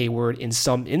giving Hayward, in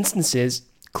some instances,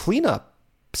 cleanup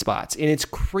spots. And it's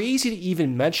crazy to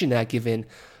even mention that given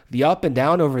the up and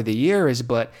down over the years,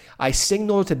 but I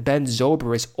signaled to Ben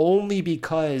Zobrist only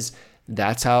because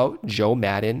that's how Joe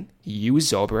Maddon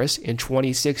used Zobrist in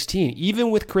 2016.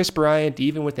 Even with Chris Bryant,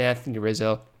 even with Anthony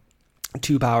Rizzo,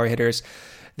 two power hitters,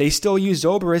 they still use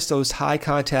Zobrist, those high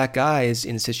contact guys,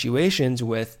 in situations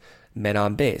with men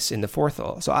on base in the fourth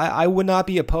hole. So I would not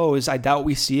be opposed. I doubt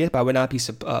we see it, but I would not be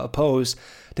opposed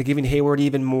to giving Hayward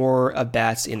even more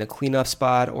at-bats in a cleanup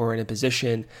spot or in a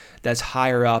position that's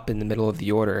higher up in the middle of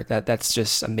the order. That's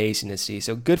just amazing to see.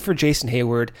 So good for Jason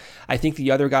Hayward. I think the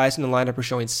other guys in the lineup are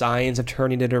showing signs of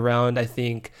turning it around. I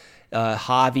think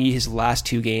Javi, his last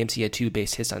two games, he had 2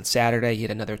 base hits on Saturday. He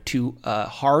had another 2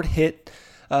 hard hit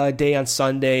day on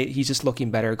Sunday. He's just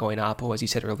looking better going oppo, as you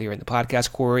said earlier in the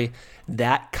podcast, Corey.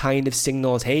 That kind of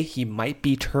signals, hey, he might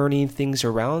be turning things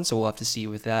around, so we'll have to see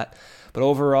with that. But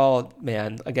overall,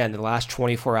 man, again, the last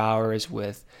 24 hours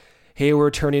with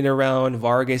Hayward turning around,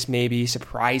 Vargas maybe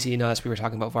surprising us. We were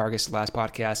talking about Vargas last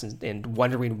podcast and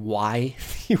wondering why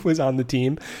he was on the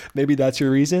team. Maybe that's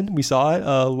your reason. We saw it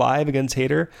live against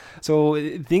Hader. So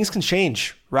things can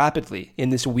change rapidly in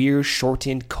this weird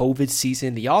shortened COVID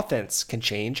season. The offense can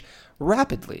change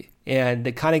rapidly. And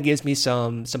it kind of gives me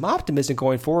some optimism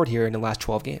going forward here in the last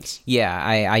 12 games. Yeah,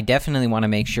 I definitely want to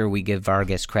make sure we give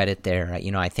Vargas credit there.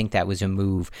 I think that was a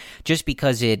move just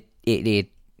because it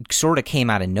sort of came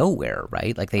out of nowhere,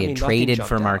 right? Like they had traded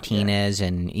for Martinez,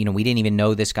 and we didn't even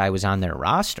know this guy was on their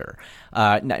roster,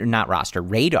 not roster,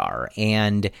 radar.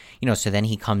 And so then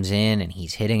he comes in and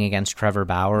he's hitting against Trevor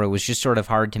Bauer. It was just sort of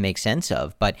hard to make sense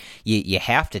of, but you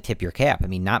have to tip your cap. I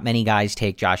mean, not many guys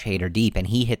take Josh Hader deep, and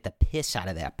he hit the piss out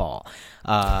of that ball.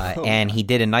 And he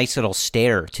did a nice little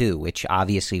stare too, which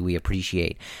obviously we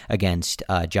appreciate against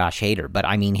Josh Hader. But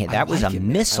I mean, that was a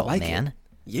missile, man.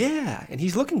 Yeah, and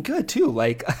he's looking good too.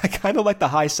 Like, I kind of like the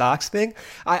high socks thing.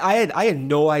 I had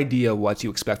no idea what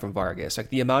to expect from Vargas. Like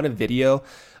the amount of video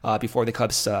before the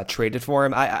Cubs traded for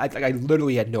him, I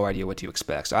literally had no idea what to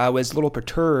expect. So I was a little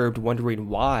perturbed, wondering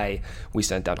why we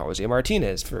sent down Jose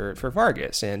Martinez for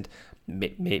Vargas, and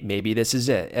maybe this is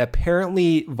it.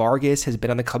 Apparently, Vargas has been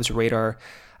on the Cubs' radar.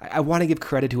 I want to give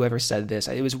credit to whoever said this.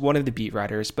 It was one of the beat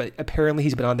writers, but apparently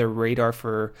he's been on their radar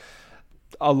for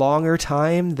a longer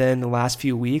time than the last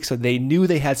few weeks, so they knew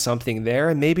they had something there,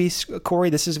 and maybe, Corey,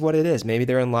 this is what it is. Maybe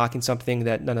they're unlocking something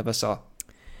that none of us saw.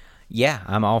 Yeah,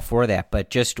 I'm all for that, but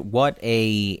just what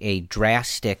a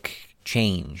drastic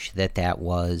change that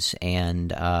was,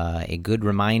 and a good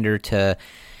reminder to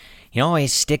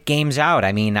always stick games out.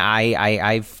 I mean,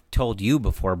 I've told you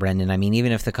before, Brendan, I mean,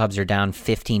 even if the Cubs are down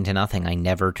 15-0, I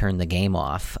never turn the game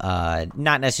off.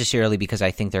 Not necessarily because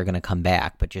I think they're going to come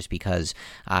back, but just because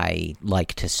I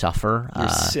like to suffer. You're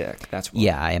sick, that's why.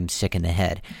 Yeah, I am sick in the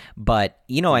head. But,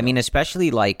 I mean, especially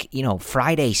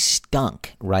Friday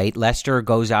stunk, right? Lester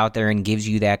goes out there and gives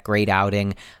you that great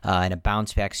outing and a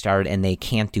bounce-back start, and they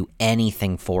can't do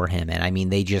anything for him. And, I mean,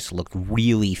 they just looked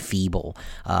really feeble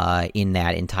in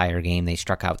that entire game. They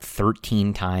struck out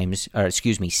 16 times,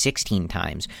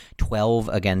 12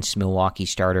 against Milwaukee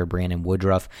starter Brandon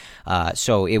Woodruff.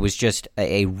 So it was just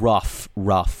a rough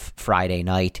Friday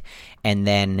night. And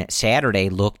then Saturday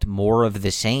looked more of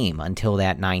the same until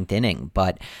that 9th inning.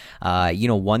 But,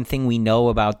 one thing we know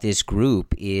about this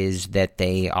group is that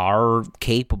they are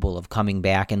capable of coming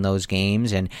back in those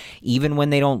games. And even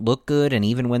when they don't look good, and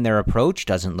even when their approach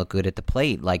doesn't look good at the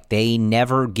plate, like they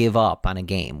never give up on a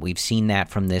game. We've seen that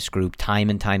from this group time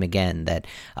and time again, that,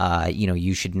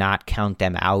 you should not count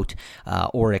them out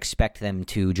or expect them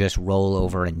to just roll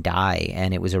over and die.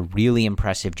 And it was a really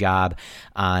impressive job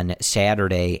on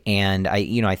Saturday. And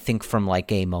I think from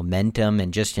like a momentum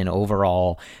and just an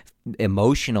overall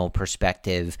emotional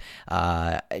perspective,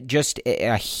 just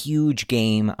a huge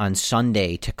game on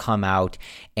Sunday to come out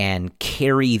and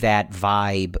carry that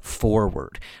vibe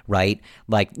forward, right?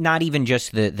 Like, not even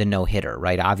just the no-hitter,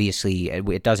 right? Obviously,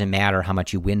 it doesn't matter how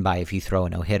much you win by if you throw a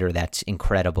no-hitter. That's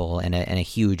incredible and a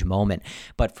huge moment.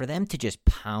 But for them to just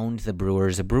pound the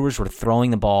Brewers were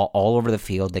throwing the ball all over the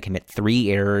field. They commit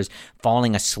 3 errors,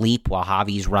 falling asleep while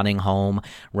Javi's running home,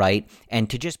 right? And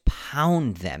to just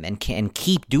pound them and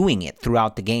keep doing it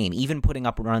throughout the game, even putting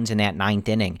up runs in that 9th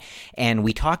inning. And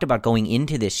we talked about going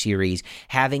into this series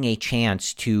having a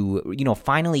chance to,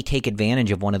 finally take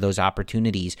advantage of one of those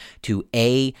opportunities to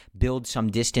build some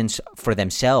distance for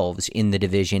themselves in the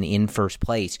division in first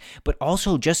place, but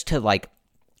also just to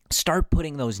start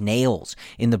putting those nails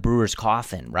in the Brewers'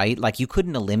 coffin, right? Like, you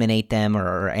couldn't eliminate them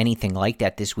or anything like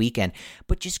that this weekend,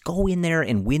 but just go in there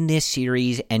and win this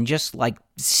series and just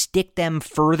stick them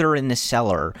further in the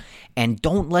cellar and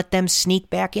don't let them sneak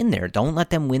back in there. Don't let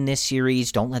them win this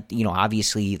series. Don't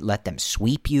obviously let them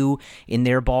sweep you in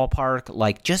their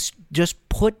ballpark. Just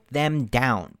put them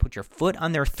down. Put your foot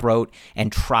on their throat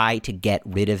and try to get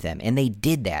rid of them. And they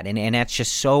did that. And that's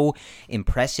just so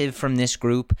impressive from this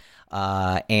group.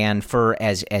 And for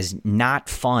as not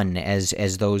fun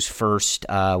as those first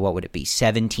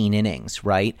 17 innings,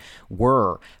 right,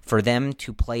 were, for them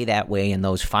to play that way in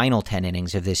those final 10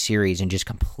 innings of this series and just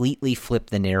completely flip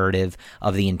the narrative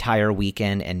of the entire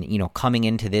weekend. And coming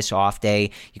into this off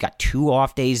day, you got 2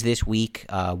 off days this week,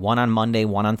 one on Monday,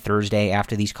 one on Thursday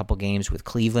after these couple games with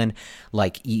Cleveland.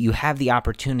 You have the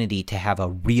opportunity to have a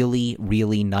really,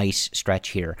 really nice stretch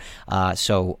here.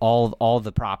 So all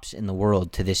the props in the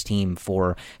world to this team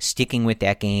for sticking with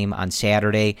that game on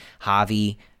Saturday.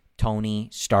 Javi, Tony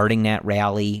starting that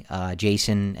rally,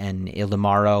 Jason and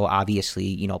Ildemaro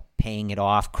obviously, paying it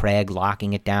off, Craig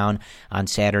locking it down on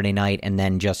Saturday night, and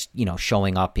then just,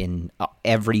 showing up in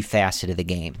every facet of the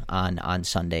game on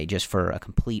Sunday just for a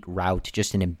complete rout,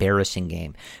 just an embarrassing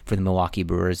game for the Milwaukee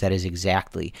Brewers. That is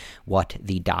exactly what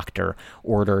the doctor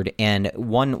ordered. And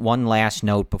one last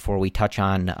note before we touch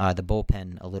on the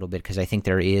bullpen a little bit, because I think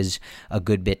there is a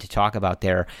good bit to talk about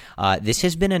there. This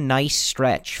has been a nice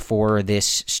stretch for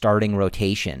this starting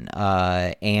rotation,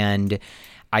 and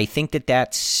I think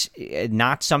that's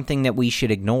not something that we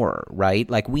should ignore, right?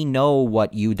 We know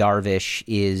what Yu Darvish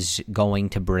is going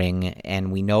to bring,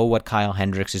 and we know what Kyle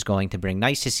Hendricks is going to bring.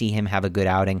 Nice to see him have a good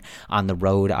outing on the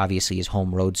road. Obviously, his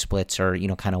home road splits are,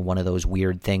 kind of one of those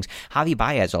weird things. Javi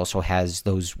Baez also has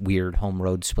those weird home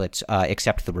road splits,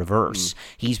 except the reverse.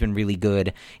 He's been really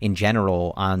good in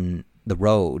general on the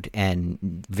road and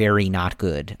very not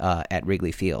good at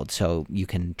Wrigley Field. So you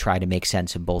can try to make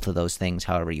sense of both of those things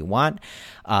however you want.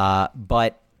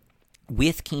 But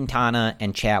with Quintana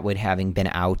and Chatwood having been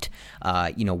out,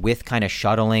 with kind of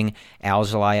shuttling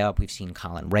Alzolay up, we've seen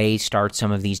Colin Ray start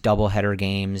some of these doubleheader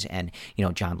games, and,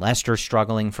 John Lester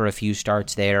struggling for a few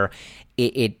starts there.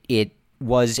 It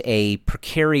was a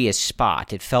precarious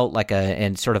spot. It felt like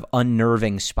a sort of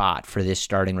unnerving spot for this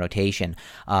starting rotation.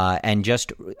 And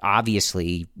just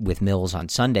obviously with Mills on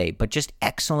Sunday, but just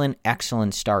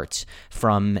excellent starts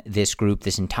from this group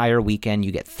this entire weekend.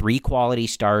 You get 3 quality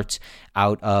starts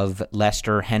out of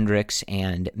Lester, Hendricks,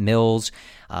 and Mills.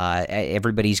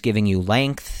 Everybody's giving you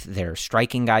length. They're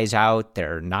striking guys out.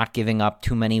 They're not giving up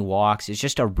too many walks. It's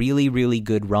just a really, really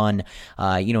good run.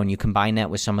 And you combine that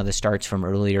with some of the starts from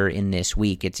earlier in this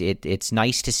week. It's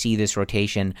nice to see this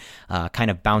rotation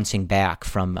kind of bouncing back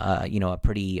from a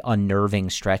pretty unnerving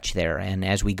stretch there. And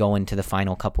as we go into the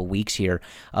final couple weeks here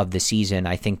of the season,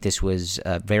 I think this was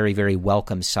a very, very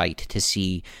welcome sight to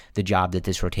see the job that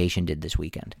this rotation did this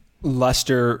weekend.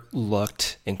 Lester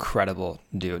looked incredible,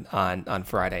 dude, on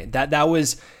Friday.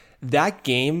 That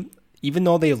game, even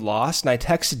though they lost, and I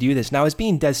texted you this, and I was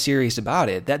being dead serious about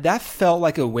it, that felt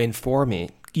like a win for me.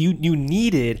 You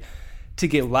needed to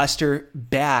get Lester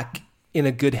back in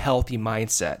a good, healthy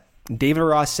mindset. David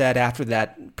Ross said after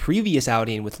that previous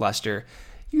outing with Lester,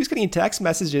 he was getting text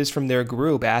messages from their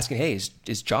group asking, hey,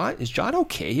 is John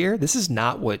okay here? This is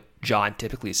not what John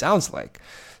typically sounds like.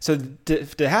 So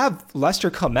to have Lester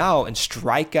come out and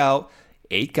strike out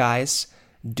 8 guys,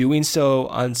 doing so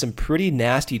on some pretty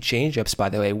nasty changeups, by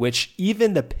the way, which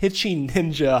even the pitching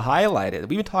ninja highlighted.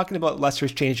 We've been talking about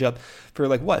Lester's changeup for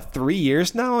 3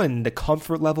 years now, and the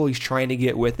comfort level he's trying to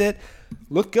get with it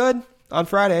looked good on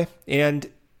Friday.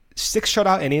 And 6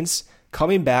 shutout innings,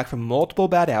 coming back from multiple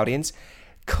bad outings,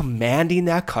 commanding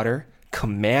that cutter,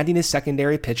 commanding his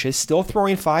secondary pitches, still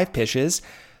throwing 5 pitches,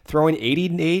 throwing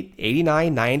 88,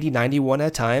 89, 90, 91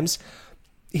 at times.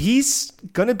 he's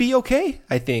going to be okay,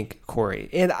 I think, Corey.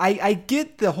 And I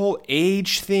get the whole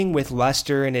age thing with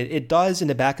Lester, and it does in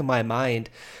the back of my mind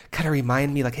kind of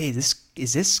remind me like, hey,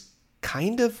 is this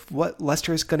kind of what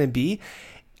Lester is going to be?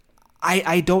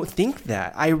 I don't think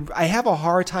that. I have a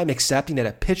hard time accepting that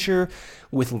a pitcher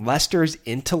with Lester's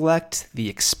intellect, the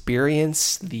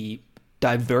experience, the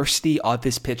diversity of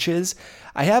his pitches,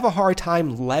 I have a hard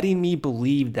time letting me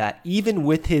believe that even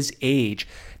with his age,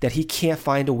 that he can't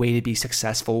find a way to be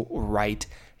successful right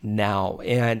now.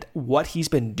 And what he's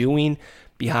been doing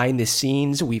behind the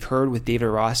scenes, we've heard with David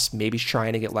Ross, maybe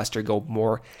trying to get Lester go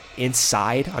more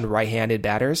inside on right-handed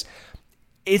batters.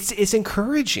 It's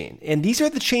encouraging. And these are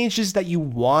the changes that you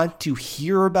want to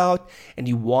hear about and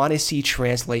you want to see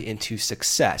translate into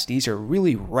success. These are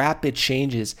really rapid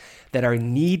changes that are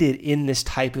needed in this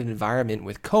type of environment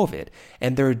with COVID,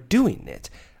 and they're doing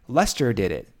it. Lester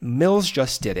did it. Mills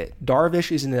just did it. Darvish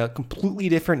is in a completely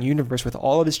different universe with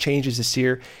all of his changes this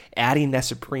year, adding that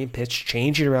supreme pitch,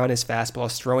 changing around his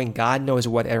fastballs, throwing God knows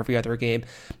what every other game.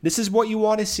 This is what you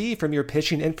want to see from your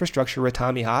pitching infrastructure with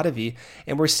Tommy Hotovy,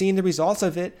 and we're seeing the results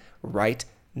of it right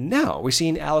now. We're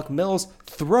seeing Alec Mills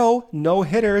throw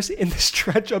no-hitters in the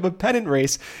stretch of a pennant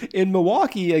race in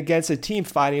Milwaukee against a team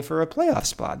fighting for a playoff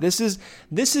spot. This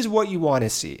is what you want to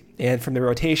see. And from the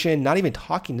rotation, not even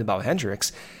talking about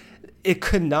Hendricks, it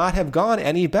could not have gone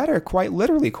any better, quite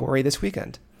literally, Corey, this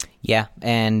weekend. Yeah,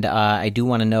 and I do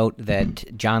want to note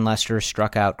that John Lester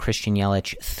struck out Christian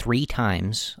Yelich 3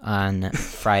 times on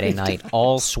Friday night,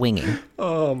 all swinging.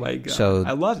 Oh, my God. So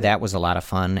I love it. That was a lot of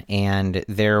fun. And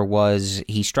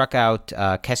he struck out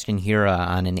Keston Hiura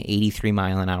on an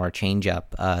 83-mile-an-hour changeup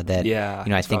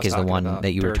I think is the one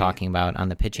that you were talking about on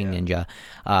the Pitching Ninja.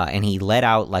 And he let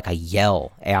out like a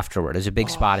yell afterward. It was a big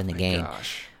spot in the game.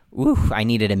 Gosh. Ooh, I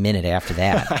needed a minute after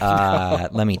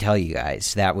that. Let me tell you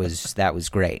guys, that was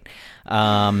great.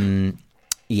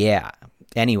 Yeah.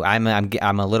 Anyway, I'm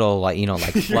a little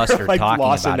flustered like talking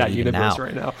lost about in that it even universe now.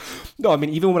 right now. No, I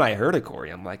mean, even when I heard it, Corey,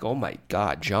 I'm like, oh my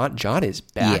God, John is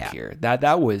back here.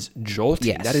 That was jolting.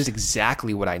 Yes. That is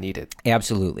exactly what I needed.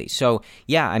 Absolutely. So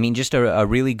yeah, I mean, just a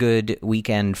really good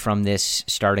weekend from this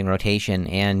starting rotation,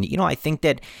 and I think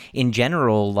that in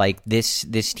general, like this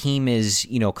team is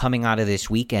coming out of this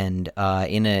weekend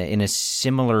in a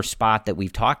similar spot that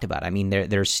we've talked about. I mean,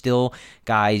 there's still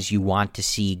guys you want to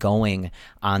see going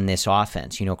on this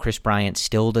offense. Chris Bryant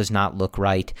still does not look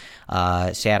right.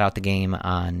 Sat out the game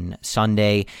on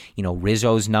Sunday.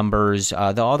 Rizzo's numbers,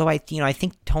 although I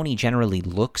think Tony generally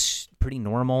looks pretty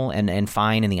normal and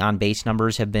fine, and the on-base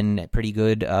numbers have been pretty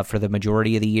good for the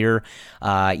majority of the year.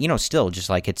 Still just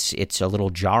like it's a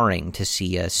little jarring to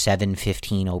see a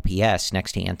 715 OPS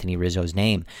next to Anthony Rizzo's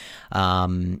name.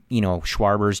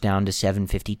 Schwarber's down to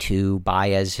 752.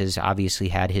 Baez has obviously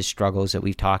had his struggles that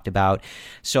we've talked about.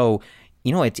 So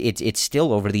it's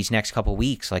still over these next couple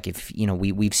weeks. Like if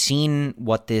we've seen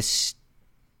what this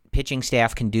pitching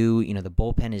staff can do. The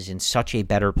bullpen is in such a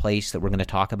better place that we're going to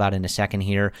talk about in a second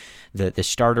here. The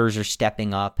starters are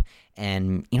stepping up.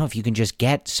 And, if you can just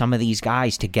get some of these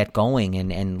guys to get going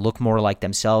and look more like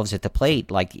themselves at the plate,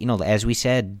 like, as we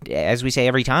say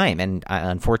every time, and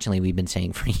unfortunately we've been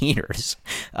saying for years,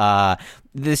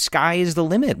 the sky is the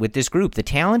limit with this group. The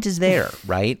talent is there,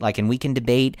 right? Like, and we can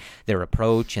debate their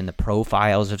approach and the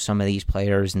profiles of some of these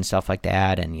players and stuff like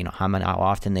that, and, how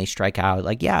often they strike out.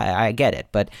 Like, yeah, I get it,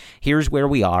 but here's where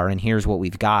we are and here's what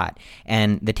we've got.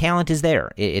 And the talent is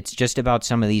there. It's just about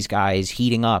some of these guys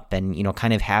heating up and,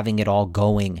 kind of having it all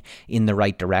going in the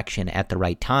right direction at the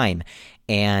right time.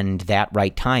 And that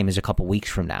right time is a couple weeks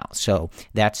from now. So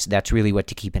that's really what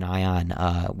to keep an eye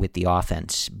on with the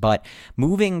offense. But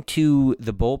moving to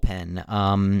the bullpen,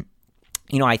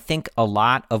 I think a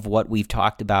lot of what we've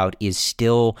talked about is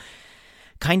still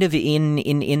kind of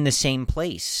in the same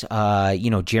place.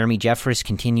 Jeremy Jeffress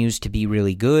continues to be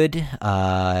really good.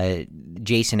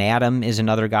 Jason Adam is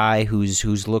another guy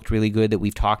who's looked really good that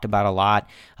we've talked about a lot.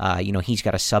 He's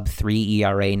got a sub-3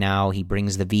 ERA now. He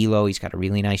brings the velo. He's got a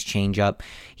really nice changeup.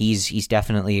 He's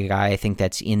definitely a guy I think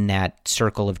that's in that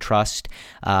circle of trust.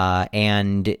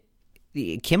 And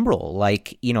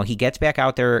Kimbrel, he gets back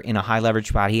out there in a high leverage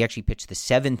spot. He actually pitched the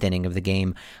 7th inning of the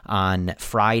game on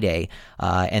Friday,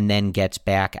 and then gets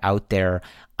back out there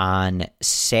on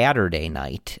Saturday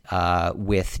night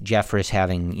with Jeffress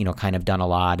having, kind of done a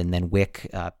lot, and then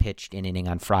Wick pitched an inning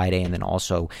on Friday, and then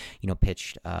also,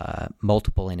 pitched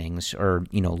multiple innings or,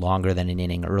 longer than an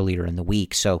inning earlier in the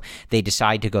week. So they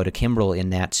decide to go to Kimbrel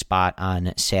in that spot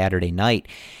on Saturday night.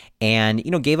 and,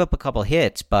 gave up a couple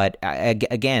hits. But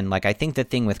again, like, I think the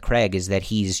thing with Craig is that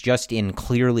he's just in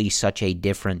clearly such a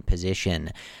different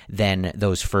position than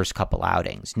those first couple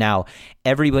outings. Now,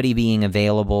 everybody being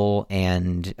available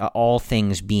and all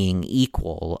things being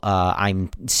equal, I'm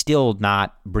still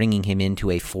not bringing him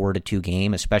into a 4-2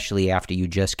 game, especially after you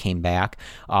just came back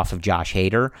off of Josh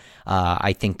Hader.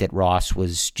 I think that Ross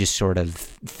was just sort of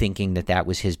thinking that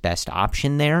was his best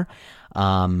option there,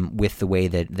 with the way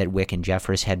that Wick and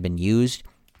Jeffress had been used.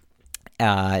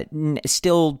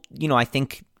 Still, I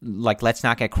think, like, let's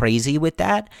not get crazy with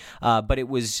that. But it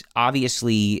was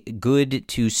obviously good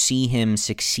to see him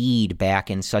succeed back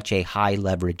in such a high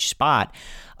leverage spot.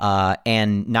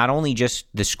 And not only just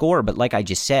the score, but like I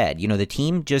just said, the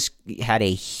team just had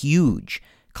a huge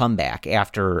comeback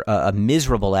after a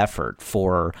miserable effort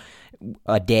for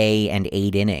a day and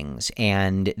 8 innings.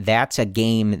 And that's a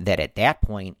game that at that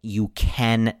point you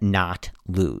cannot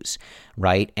lose,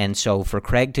 right? And so for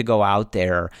Craig to go out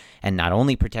there and not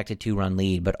only protect a 2-run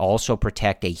lead, but also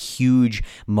protect a huge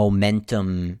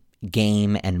momentum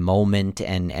game and moment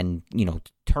and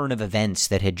turn of events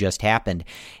that had just happened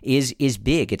is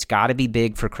big. It's got to be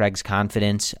big for Craig's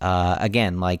confidence.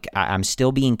 Again, like, I'm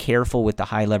still being careful with the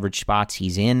high leverage spots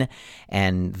he's in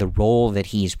and the role that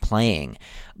he's playing,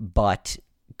 but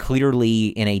clearly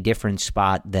in a different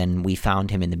spot than we found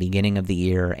him in the beginning of the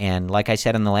year. And like I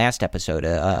said in the last episode,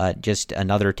 just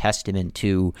another testament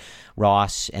to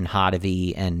Ross and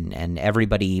Hottovy and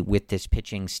everybody with this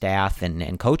pitching staff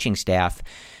and coaching staff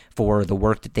for the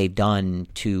work that they've done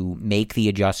to make the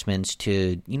adjustments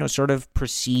to, sort of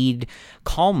proceed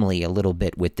calmly a little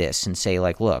bit with this and say,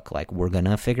 like, look, like, we're going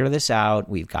to figure this out.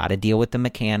 We've got to deal with the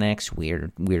mechanics.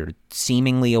 We're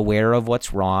seemingly aware of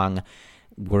what's wrong.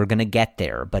 We're going to get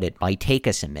there, but it might take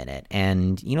us a minute.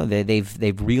 And,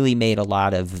 they've really made a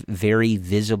lot of very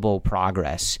visible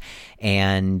progress.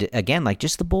 And again, like,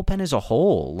 just the bullpen as a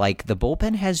whole, like, the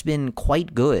bullpen has been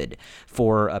quite good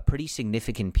for a pretty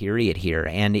significant period here.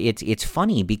 And it's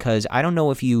funny because I don't know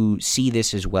if you see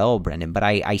this as well, Brendan, but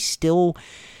I still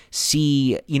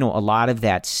see, a lot of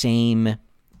that same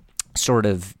sort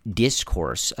of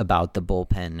discourse about the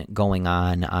bullpen going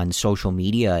on social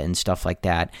media and stuff like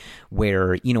that,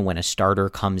 where, when a starter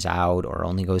comes out or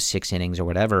only goes 6 innings or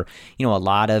whatever, a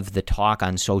lot of the talk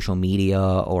on social media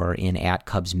or in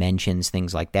 @Cubs mentions,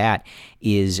 things like that,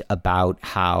 is about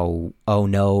how, oh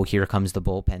no, here comes the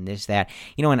bullpen, this, that,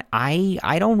 and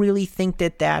I don't really think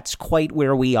that that's quite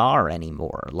where we are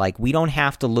anymore. Like, we don't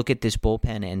have to look at this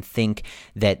bullpen and think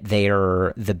that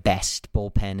they're the best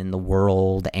bullpen in the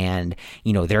world and,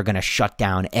 they're going to shut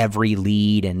down every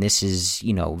lead and this is,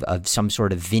 of some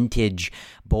sort of vintage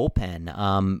bullpen.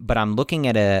 But I'm looking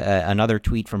at another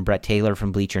tweet from Brett Taylor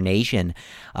from Bleacher Nation,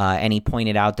 and he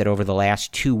pointed out that over the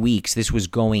last 2 weeks, this was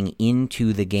going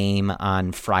into the game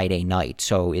on Friday night.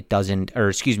 So it doesn't, or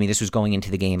excuse me, this was going into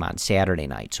the game on Saturday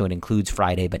night. So it includes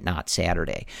Friday, but not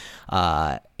Saturday.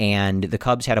 And the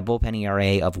Cubs had a bullpen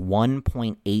ERA of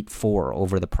 1.84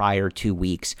 over the prior 2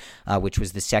 weeks, which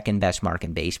was the second best mark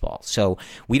in baseball. So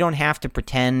we don't have to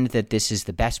pretend that this is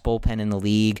the best bullpen in the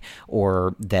league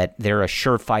or that they're a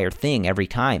surefire thing every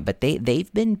time, but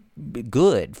they've been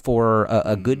good for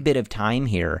a good bit of time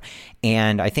here.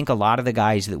 And I think a lot of the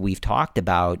guys that we've talked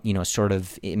about, sort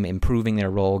of improving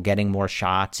their role, getting more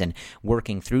shots and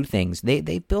working through things,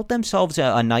 they've built themselves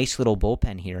a nice little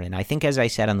bullpen here. And I think, as I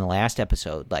said on the last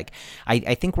episode, like,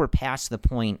 I think we're past the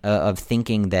point of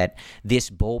thinking that this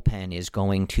bullpen is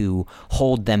going to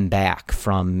hold them back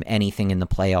from anything in the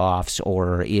playoffs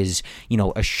or is,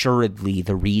 assuredly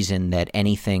the reason that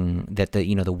anything that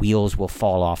the wheels will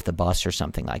fall off the bus or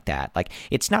something like that. Like,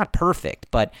 it's not perfect,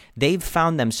 but they've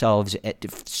found themselves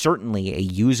certainly a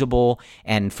usable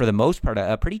and, for the most part,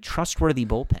 a pretty trustworthy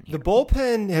bullpen here. The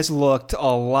bullpen has looked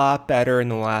a lot better in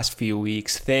the last few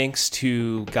weeks thanks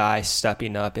to guys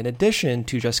stepping up. In addition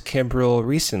to just Kimbrel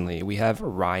recently, we have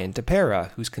Ryan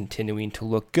Tepera, who's continuing to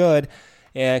look good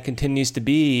and continues to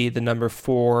be the number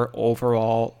 4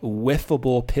 overall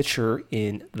whiffable pitcher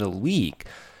in the league.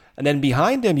 And then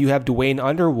behind him, you have Dwayne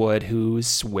Underwood,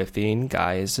 who's whiffing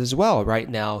guys as well. Right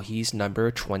now, he's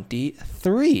number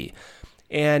 23.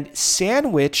 And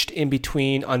sandwiched in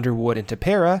between Underwood and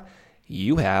Tepera,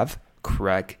 you have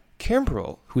Craig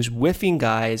Kimbrel, who's whiffing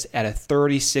guys at a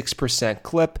 36%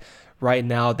 clip. Right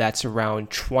now, that's around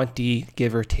 20,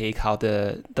 give or take, how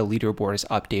the leaderboard is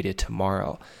updated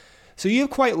tomorrow. So you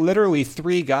have quite literally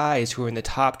 3 guys who are in the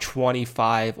top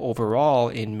 25 overall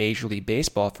in Major League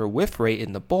Baseball for whiff rate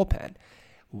in the bullpen.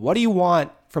 What do you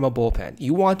want from a bullpen?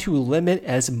 You want to limit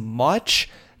as much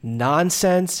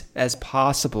nonsense as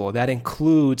possible. That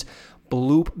includes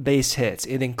bloop base hits.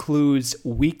 It includes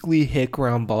weekly hit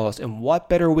ground balls. And what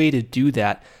better way to do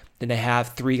that than to have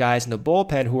three guys in the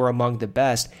bullpen who are among the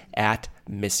best at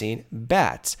missing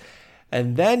bats?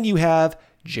 And then you have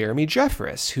Jeremy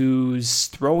Jeffress, who's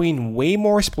throwing way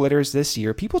more splitters this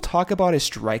year. People talk about his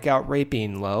strikeout rate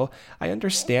being low. I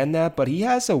understand that, but he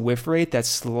has a whiff rate that's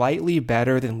slightly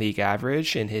better than league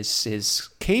average, and his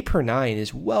K per 9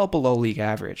 is well below league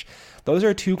average. Those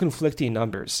are two conflicting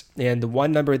numbers. And the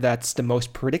one number that's the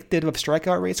most predictive of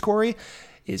strikeout rates, Corey,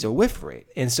 is a whiff rate.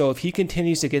 And so if he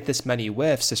continues to get this many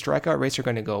whiffs, the strikeout rates are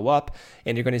going to go up,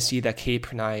 and you're going to see that K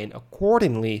per 9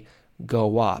 accordingly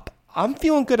go up. I'm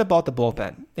feeling good about the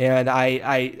bullpen, and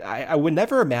I would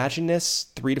never imagine this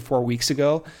 3 to 4 weeks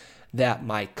ago, that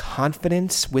my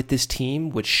confidence with this team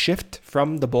would shift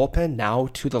from the bullpen now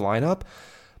to the lineup.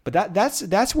 But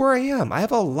that's where I am. I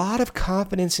have a lot of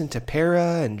confidence in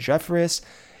Tepera and Jeffress,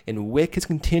 and Wick has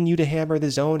continued to hammer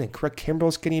the zone, and Craig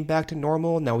Kimbrell's getting back to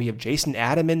normal. Now we have Jason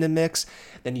Adam in the mix.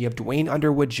 Then you have Dwayne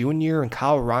Underwood Jr. and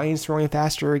Kyle Ryan's throwing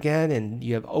faster again, and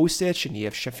you have Osich and you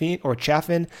have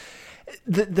Chaffin.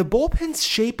 The bullpen's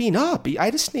shaping up.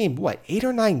 I just named, 8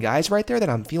 or 9 guys right there that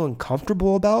I'm feeling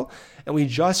comfortable about. And we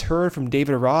just heard from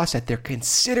David Ross that they're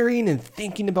considering and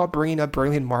thinking about bringing up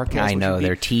Braylon Marquez. I know,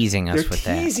 they're teasing us with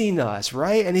that. They're teasing us,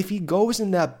 right? And if he goes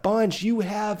in that bunch, you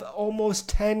have almost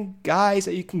 10 guys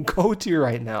that you can go to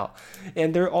right now.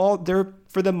 And they're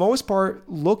for the most part,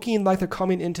 looking like they're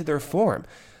coming into their form.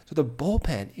 So the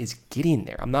bullpen is getting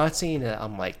there. I'm not saying that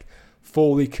I'm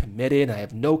fully committed. I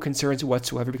have no concerns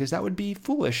whatsoever, because that would be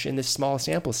foolish in this small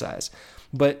sample size.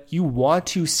 But you want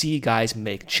to see guys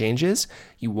make changes.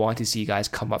 You want to see guys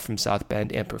come up from South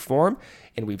Bend and perform.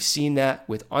 And we've seen that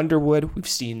with Underwood. We've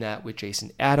seen that with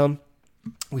Jason Adam.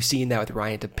 We've seen that with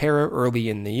Ryan Tepera early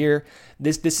in the year.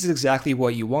 This is exactly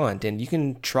what you want. And you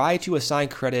can try to assign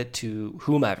credit to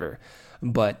whomever,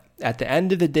 but at the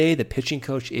end of the day, the pitching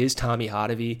coach is Tommy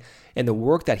Hotovy, and the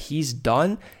work that he's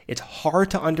done, it's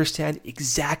hard to understand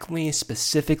exactly and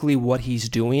specifically what he's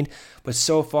doing, but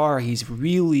so far he's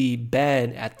really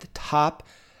been at the top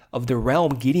of the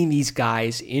realm, getting these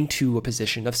guys into a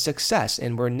position of success.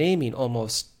 And we're naming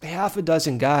almost half a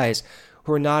dozen guys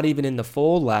who are not even in the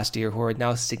fold last year, who are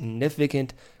now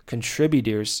significant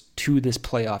contributors to this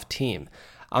playoff team.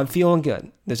 I'm feeling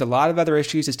good. There's a lot of other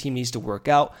issues this team needs to work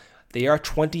out. They are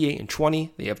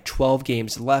 28-20. They have 12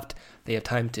 games left. They have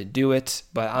time to do it,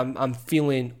 but I'm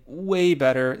feeling way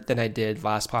better than I did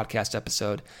last podcast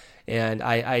episode. And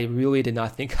I really did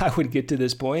not think I would get to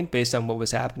this point based on what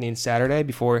was happening Saturday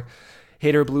before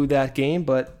Hader blew that game,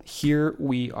 but here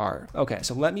we are. Okay,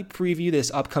 so let me preview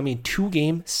this upcoming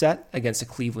 2-game set against the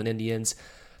Cleveland Indians.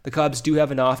 The Cubs do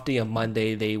have an off day on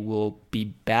Monday. They will be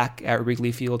back at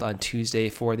Wrigley Field on Tuesday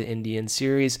for the Indian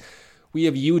series. We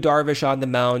have Yu Darvish on the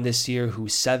mound this year,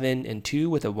 who's 7-2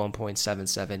 with a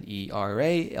 1.77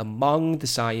 ERA, among the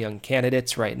Cy Young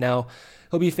candidates right now.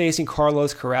 He'll be facing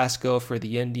Carlos Carrasco for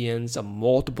the Indians, a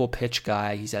multiple pitch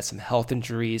guy. He's had some health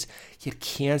injuries. He had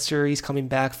cancer he's coming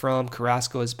back from.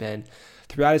 Carrasco has been,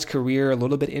 throughout his career, a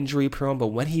little bit injury prone, but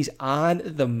when he's on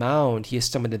the mound, he has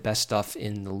some of the best stuff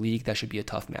in the league. That should be a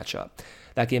tough matchup.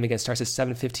 That game again starts at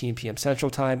 7:15 p.m. Central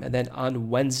Time. And then on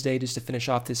Wednesday, just to finish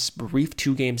off this brief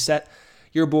 2-game set,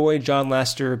 your boy John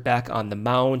Lester back on the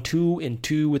mound,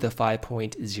 2-2 with a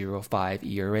 5.05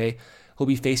 ERA. He'll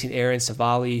be facing Aaron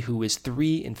Savali, who is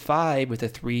 3-5 with a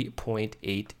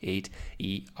 3.88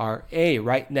 ERA.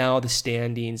 Right now, the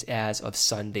standings as of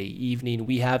Sunday evening,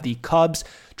 we have the Cubs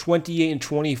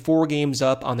 28-20, 4 games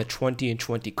up on the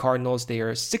 20-20 Cardinals. They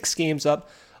are 6 games up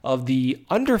of the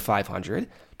under 500,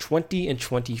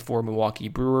 20-24 Milwaukee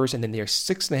Brewers, and then they're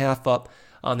 6.5 up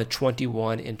on the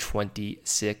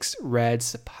 21-26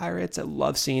 Reds. The Pirates, I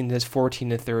love seeing this,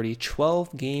 14-30,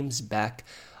 12 games back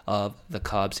of the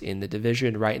Cubs in the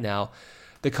division right now.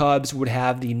 The Cubs would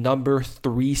have the number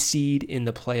 3 seed in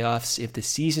the playoffs. If the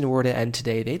season were to end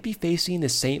today, they'd be facing the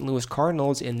St. Louis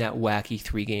Cardinals in that wacky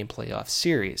 3-game playoff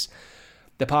series.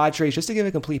 The Padres, just to give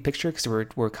a complete picture, because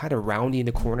we're kind of rounding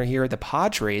the corner here, the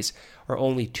Padres are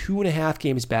only 2.5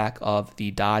 games back of the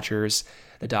Dodgers.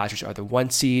 The Dodgers are the 1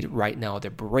 seed. Right now,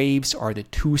 the Braves are the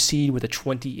 2 seed with a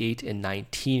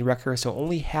 28-19 record, so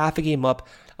only half a game up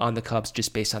on the Cubs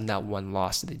just based on that one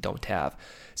loss that they don't have.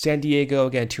 San Diego,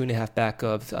 again, 2.5 back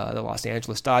of the Los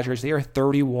Angeles Dodgers. They are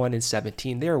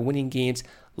 31-17. They are winning games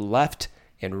left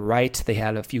and right. They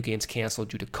had a few games canceled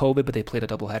due to COVID, but they played a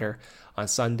doubleheader on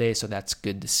Sunday, so that's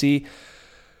good to see.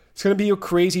 It's going to be a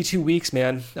crazy 2 weeks,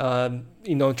 man.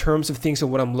 In terms of things of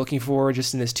what I'm looking for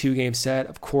just in this 2-game set,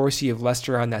 of course, you have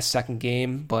Lester on that second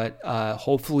game, but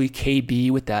hopefully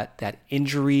KB with that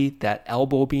injury, that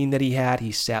elbow being that he had,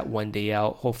 he sat 1 day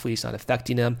out. Hopefully it's not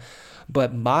affecting him.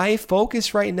 But my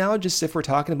focus right now, just if we're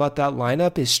talking about that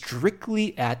lineup, is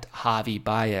strictly at Javi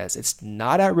Baez. It's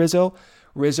not at Rizzo.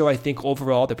 Rizzo, I think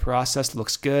overall the process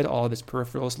looks good. All of his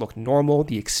peripherals look normal.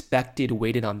 The expected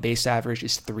weighted on base average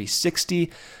is 360,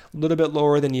 a little bit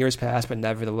lower than years past, but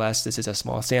nevertheless, this is a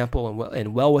small sample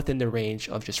and well within the range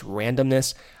of just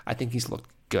randomness. I think he's looked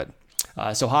good.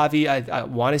 So Javi, I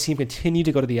want to see him continue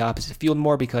to go to the opposite field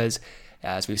more because,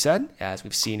 as we've said, as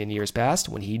we've seen in years past,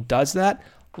 when he does that,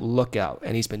 look out.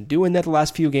 And he's been doing that the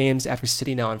last few games after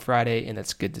sitting out on Friday, and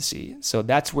that's good to see. So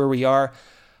that's where we are.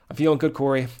 I'm feeling good,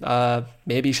 Corey.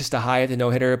 Maybe it's just a high at the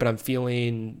no-hitter, but I'm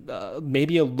feeling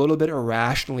maybe a little bit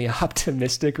irrationally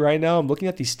optimistic right now. I'm looking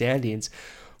at these standings.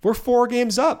 We're 4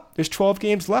 games up. There's 12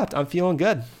 games left. I'm feeling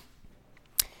good.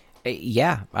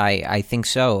 Yeah, I think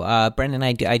so. Brendan,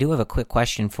 I do have a quick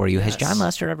question for you. Yes. Has John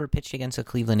Lester ever pitched against the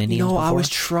Cleveland Indians before? I was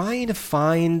trying to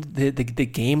find the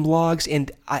game logs, and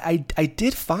I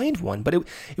did find one, but it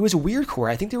was weird,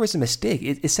 Corey. I think there was a mistake.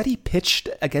 It said he pitched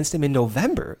against him in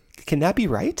November. Can that be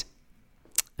right?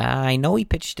 I know he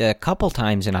pitched a couple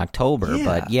times in October,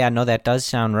 but that does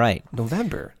sound right.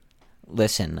 November.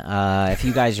 Listen, if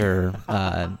you guys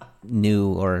are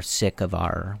new or sick of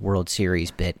our World Series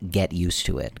bit, get used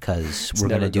to it, because we're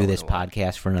going to do this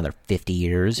podcast for another 50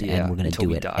 years, and we're going to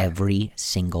do it every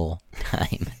single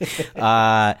time.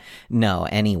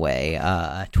 Anyway,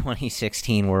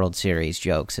 2016 World Series,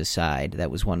 jokes aside,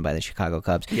 that was won by the Chicago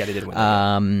Cubs. Yeah, they did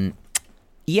win.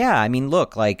 Yeah, I mean,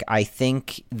 look, I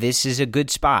think this is a good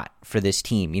spot for this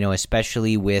team,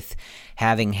 especially with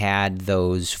having had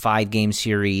those 5-game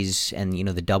series and,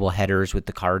 the doubleheaders with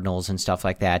the Cardinals and stuff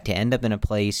like that, to end up in a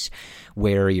place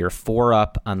where you're 4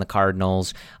 up on the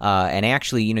Cardinals. And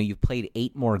actually, you've played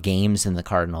 8 more games than the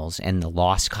Cardinals, and the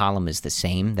loss column is the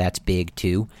same. That's big,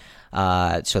 too.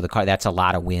 So that's a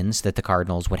lot of wins that the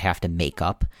Cardinals would have to make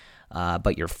up.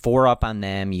 But you're 4 up on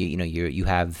them. You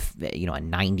have a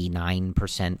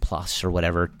 99% plus or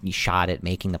whatever you shot at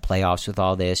making the playoffs with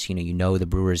all this. The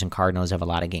Brewers and Cardinals have a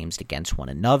lot of games against one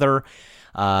another.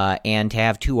 And to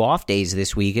have 2 off days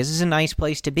this week, this is a nice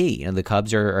place to be. The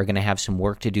Cubs are going to have some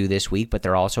work to do this week, but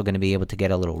they're also going to be able to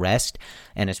get a little rest.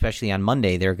 And especially on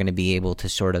Monday, they're going to be able to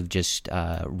sort of just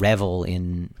revel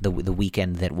in the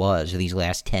weekend that was, or these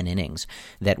last 10 innings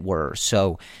that were.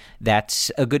 So that's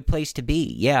a good place to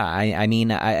be. Yeah,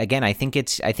 I think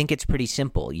it's pretty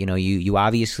simple. You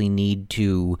obviously need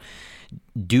to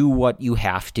do what you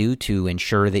have to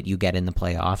ensure that you get in the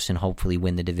playoffs and hopefully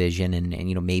win the division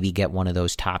and maybe get one of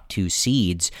those top 2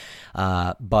 seeds.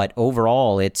 But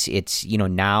overall, it's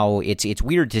now it's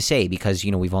weird to say because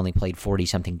we've only played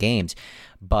 40-something games.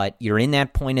 But you're in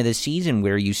that point of the season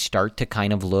where you start to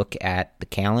kind of look at the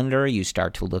calendar, you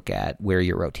start to look at where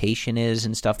your rotation is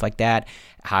and stuff like that.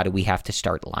 How do we have to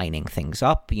start lining things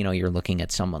up? You're looking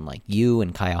at someone like you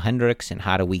and Kyle Hendricks, and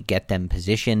how do we get them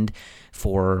positioned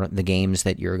for the games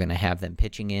that you're going to have them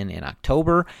pitching in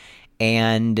October?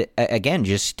 And again,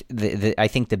 just I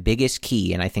think the biggest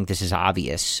key, and I think this is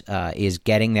obvious, is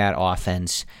getting that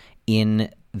offense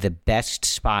in the best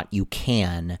spot you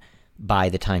can by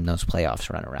the time those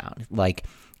playoffs run around.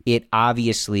 It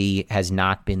obviously has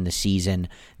not been the season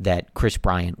that Chris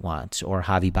Bryant wants or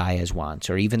Javi Baez wants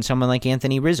or even someone like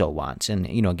Anthony Rizzo wants. And,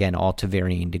 again, all to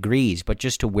varying degrees, but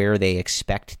just to where they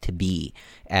expect to be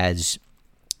as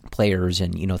players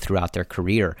and, throughout their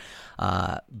career.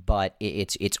 But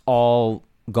it's all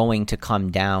going to come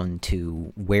down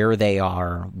to where they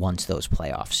are once those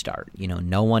playoffs start.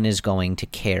 No one is going to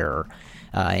care.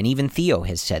 And even Theo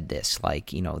has said this,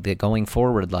 that going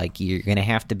forward, you're going to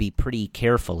have to be pretty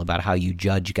careful about how you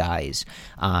judge guys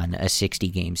on a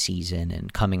 60-game season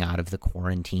and coming out of the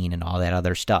quarantine and all that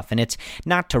other stuff. And it's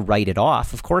not to write it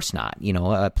off, of course not.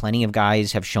 Plenty of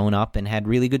guys have shown up and had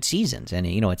really good seasons. And,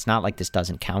 it's not like this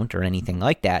doesn't count or anything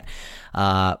like that.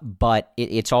 But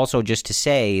it's also just to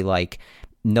say,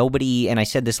 nobody, and I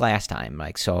said this last time,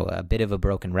 so a bit of a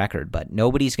broken record, but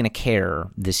nobody's going to care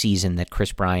the season that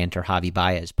Chris Bryant or Javi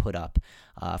Baez put up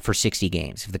for 60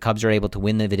 games. If the Cubs are able to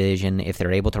win the division, if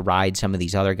they're able to ride some of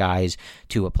these other guys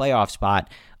to a playoff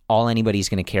spot, all anybody's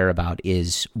going to care about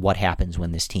is what happens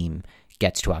when this team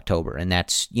gets to October. And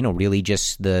that's, really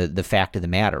just the fact of the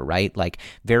matter, right? Like,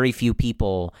 very few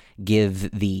people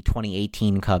give the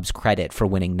 2018 Cubs credit for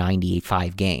winning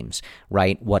 95 games,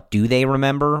 right? What do they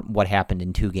remember? What happened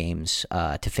in 2 games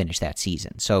to finish that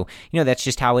season? So, that's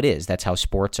just how it is. That's how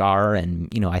sports are. And,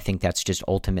 I think that's just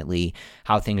ultimately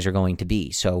how things are going to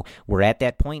be. So we're at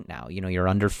that point now. You're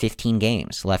under 15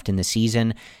 games left in the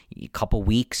season, a couple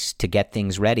weeks to get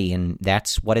things ready, and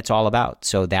that's what it's all about.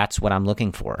 So that's what I'm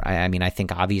looking for. I mean, I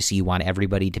think obviously you want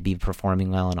everybody to be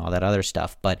performing well and all that other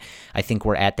stuff, but I think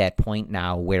we're at that point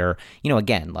now where,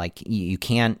 again, like, you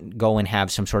can't go and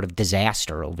have some sort of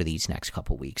disaster over these next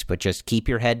couple weeks, but just keep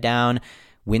your head down,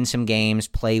 win some games,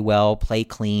 play well, play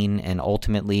clean, and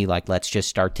ultimately, like, let's just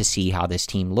start to see how this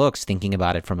team looks, thinking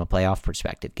about it from a playoff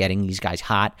perspective, getting these guys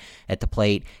hot at the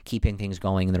plate, keeping things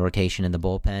going in the rotation and the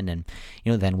bullpen, and,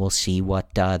 then we'll see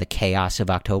what the chaos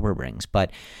of October brings. But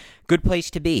good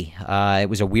place to be. It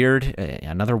was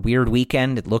another weird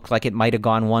weekend. It looked like it might have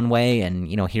gone one way, and,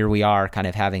 here we are kind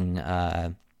of having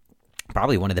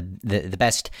probably one of the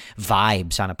best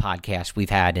vibes on a podcast we've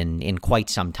had in quite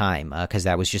some time, because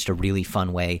that was just a really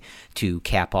fun way to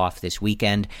cap off this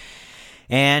weekend.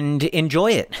 And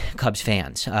enjoy it, Cubs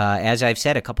fans. As I've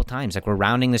said a couple times, like, we're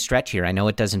rounding the stretch here. I know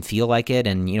it doesn't feel like it,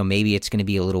 and maybe it's going to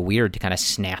be a little weird to kind of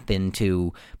snap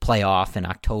into playoff and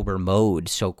October mode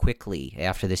so quickly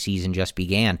after the season just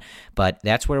began, but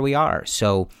that's where we are.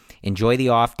 So enjoy the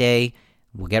off day.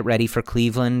 We'll get ready for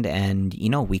Cleveland, and,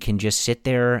 we can just sit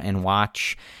there and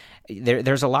watch.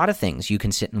 There's a lot of things you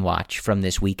can sit and watch from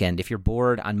this weekend. If you're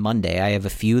bored on Monday, I have a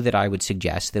few that I would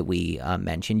suggest that we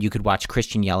mentioned. You could watch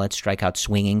Christian Yelich strike out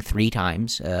swinging 3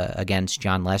 times against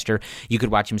John Lester. You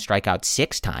could watch him strike out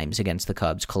 6 times against the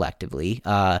Cubs collectively.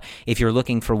 If you're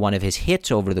looking for one of his hits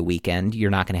over the weekend,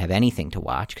 you're not going to have anything to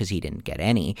watch because he didn't get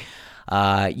any.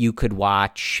 You could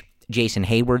watch Jason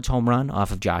Hayward's home run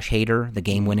off of Josh Hader, the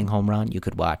game-winning home run. You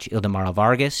could watch Ildemaro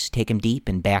Vargas take him deep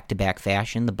in back-to-back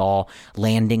fashion, the ball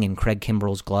landing in Craig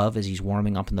Kimbrell's glove as he's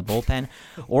warming up in the bullpen.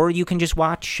 Or you can just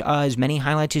watch as many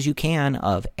highlights as you can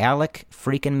of Alec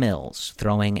freaking Mills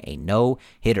throwing a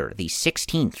no-hitter, the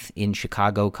 16th in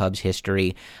Chicago Cubs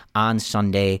history, on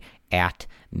Sunday at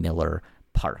Miller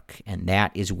Park. And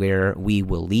that is where we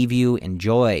will leave you.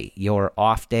 Enjoy your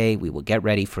off day. We will get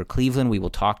ready for Cleveland. We will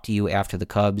talk to you after the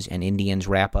Cubs and Indians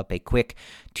wrap up a quick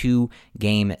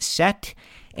 2-game set.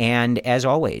 And as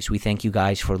always, we thank you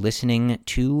guys for listening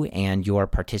to and your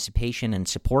participation and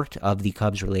support of the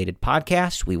Cubs-related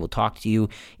podcast. We will talk to you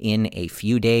in a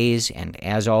few days. And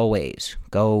as always,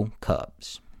 go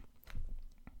Cubs.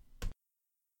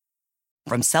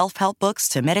 From self-help books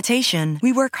to meditation,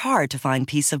 we work hard to find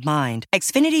peace of mind.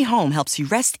 Xfinity Home helps you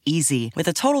rest easy with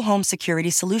a total home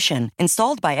security solution.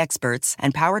 Installed by experts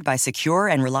and powered by secure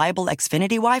and reliable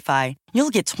Xfinity Wi-Fi, you'll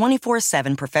get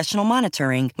 24/7 professional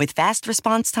monitoring with fast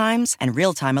response times and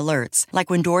real-time alerts,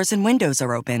 like when doors and windows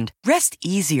are opened. Rest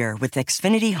easier with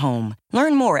Xfinity Home.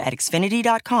 Learn more at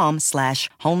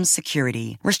xfinity.com/home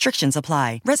security. Restrictions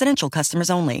apply. Residential customers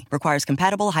only. Requires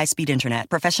compatible high-speed internet.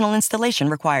 Professional installation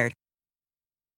required.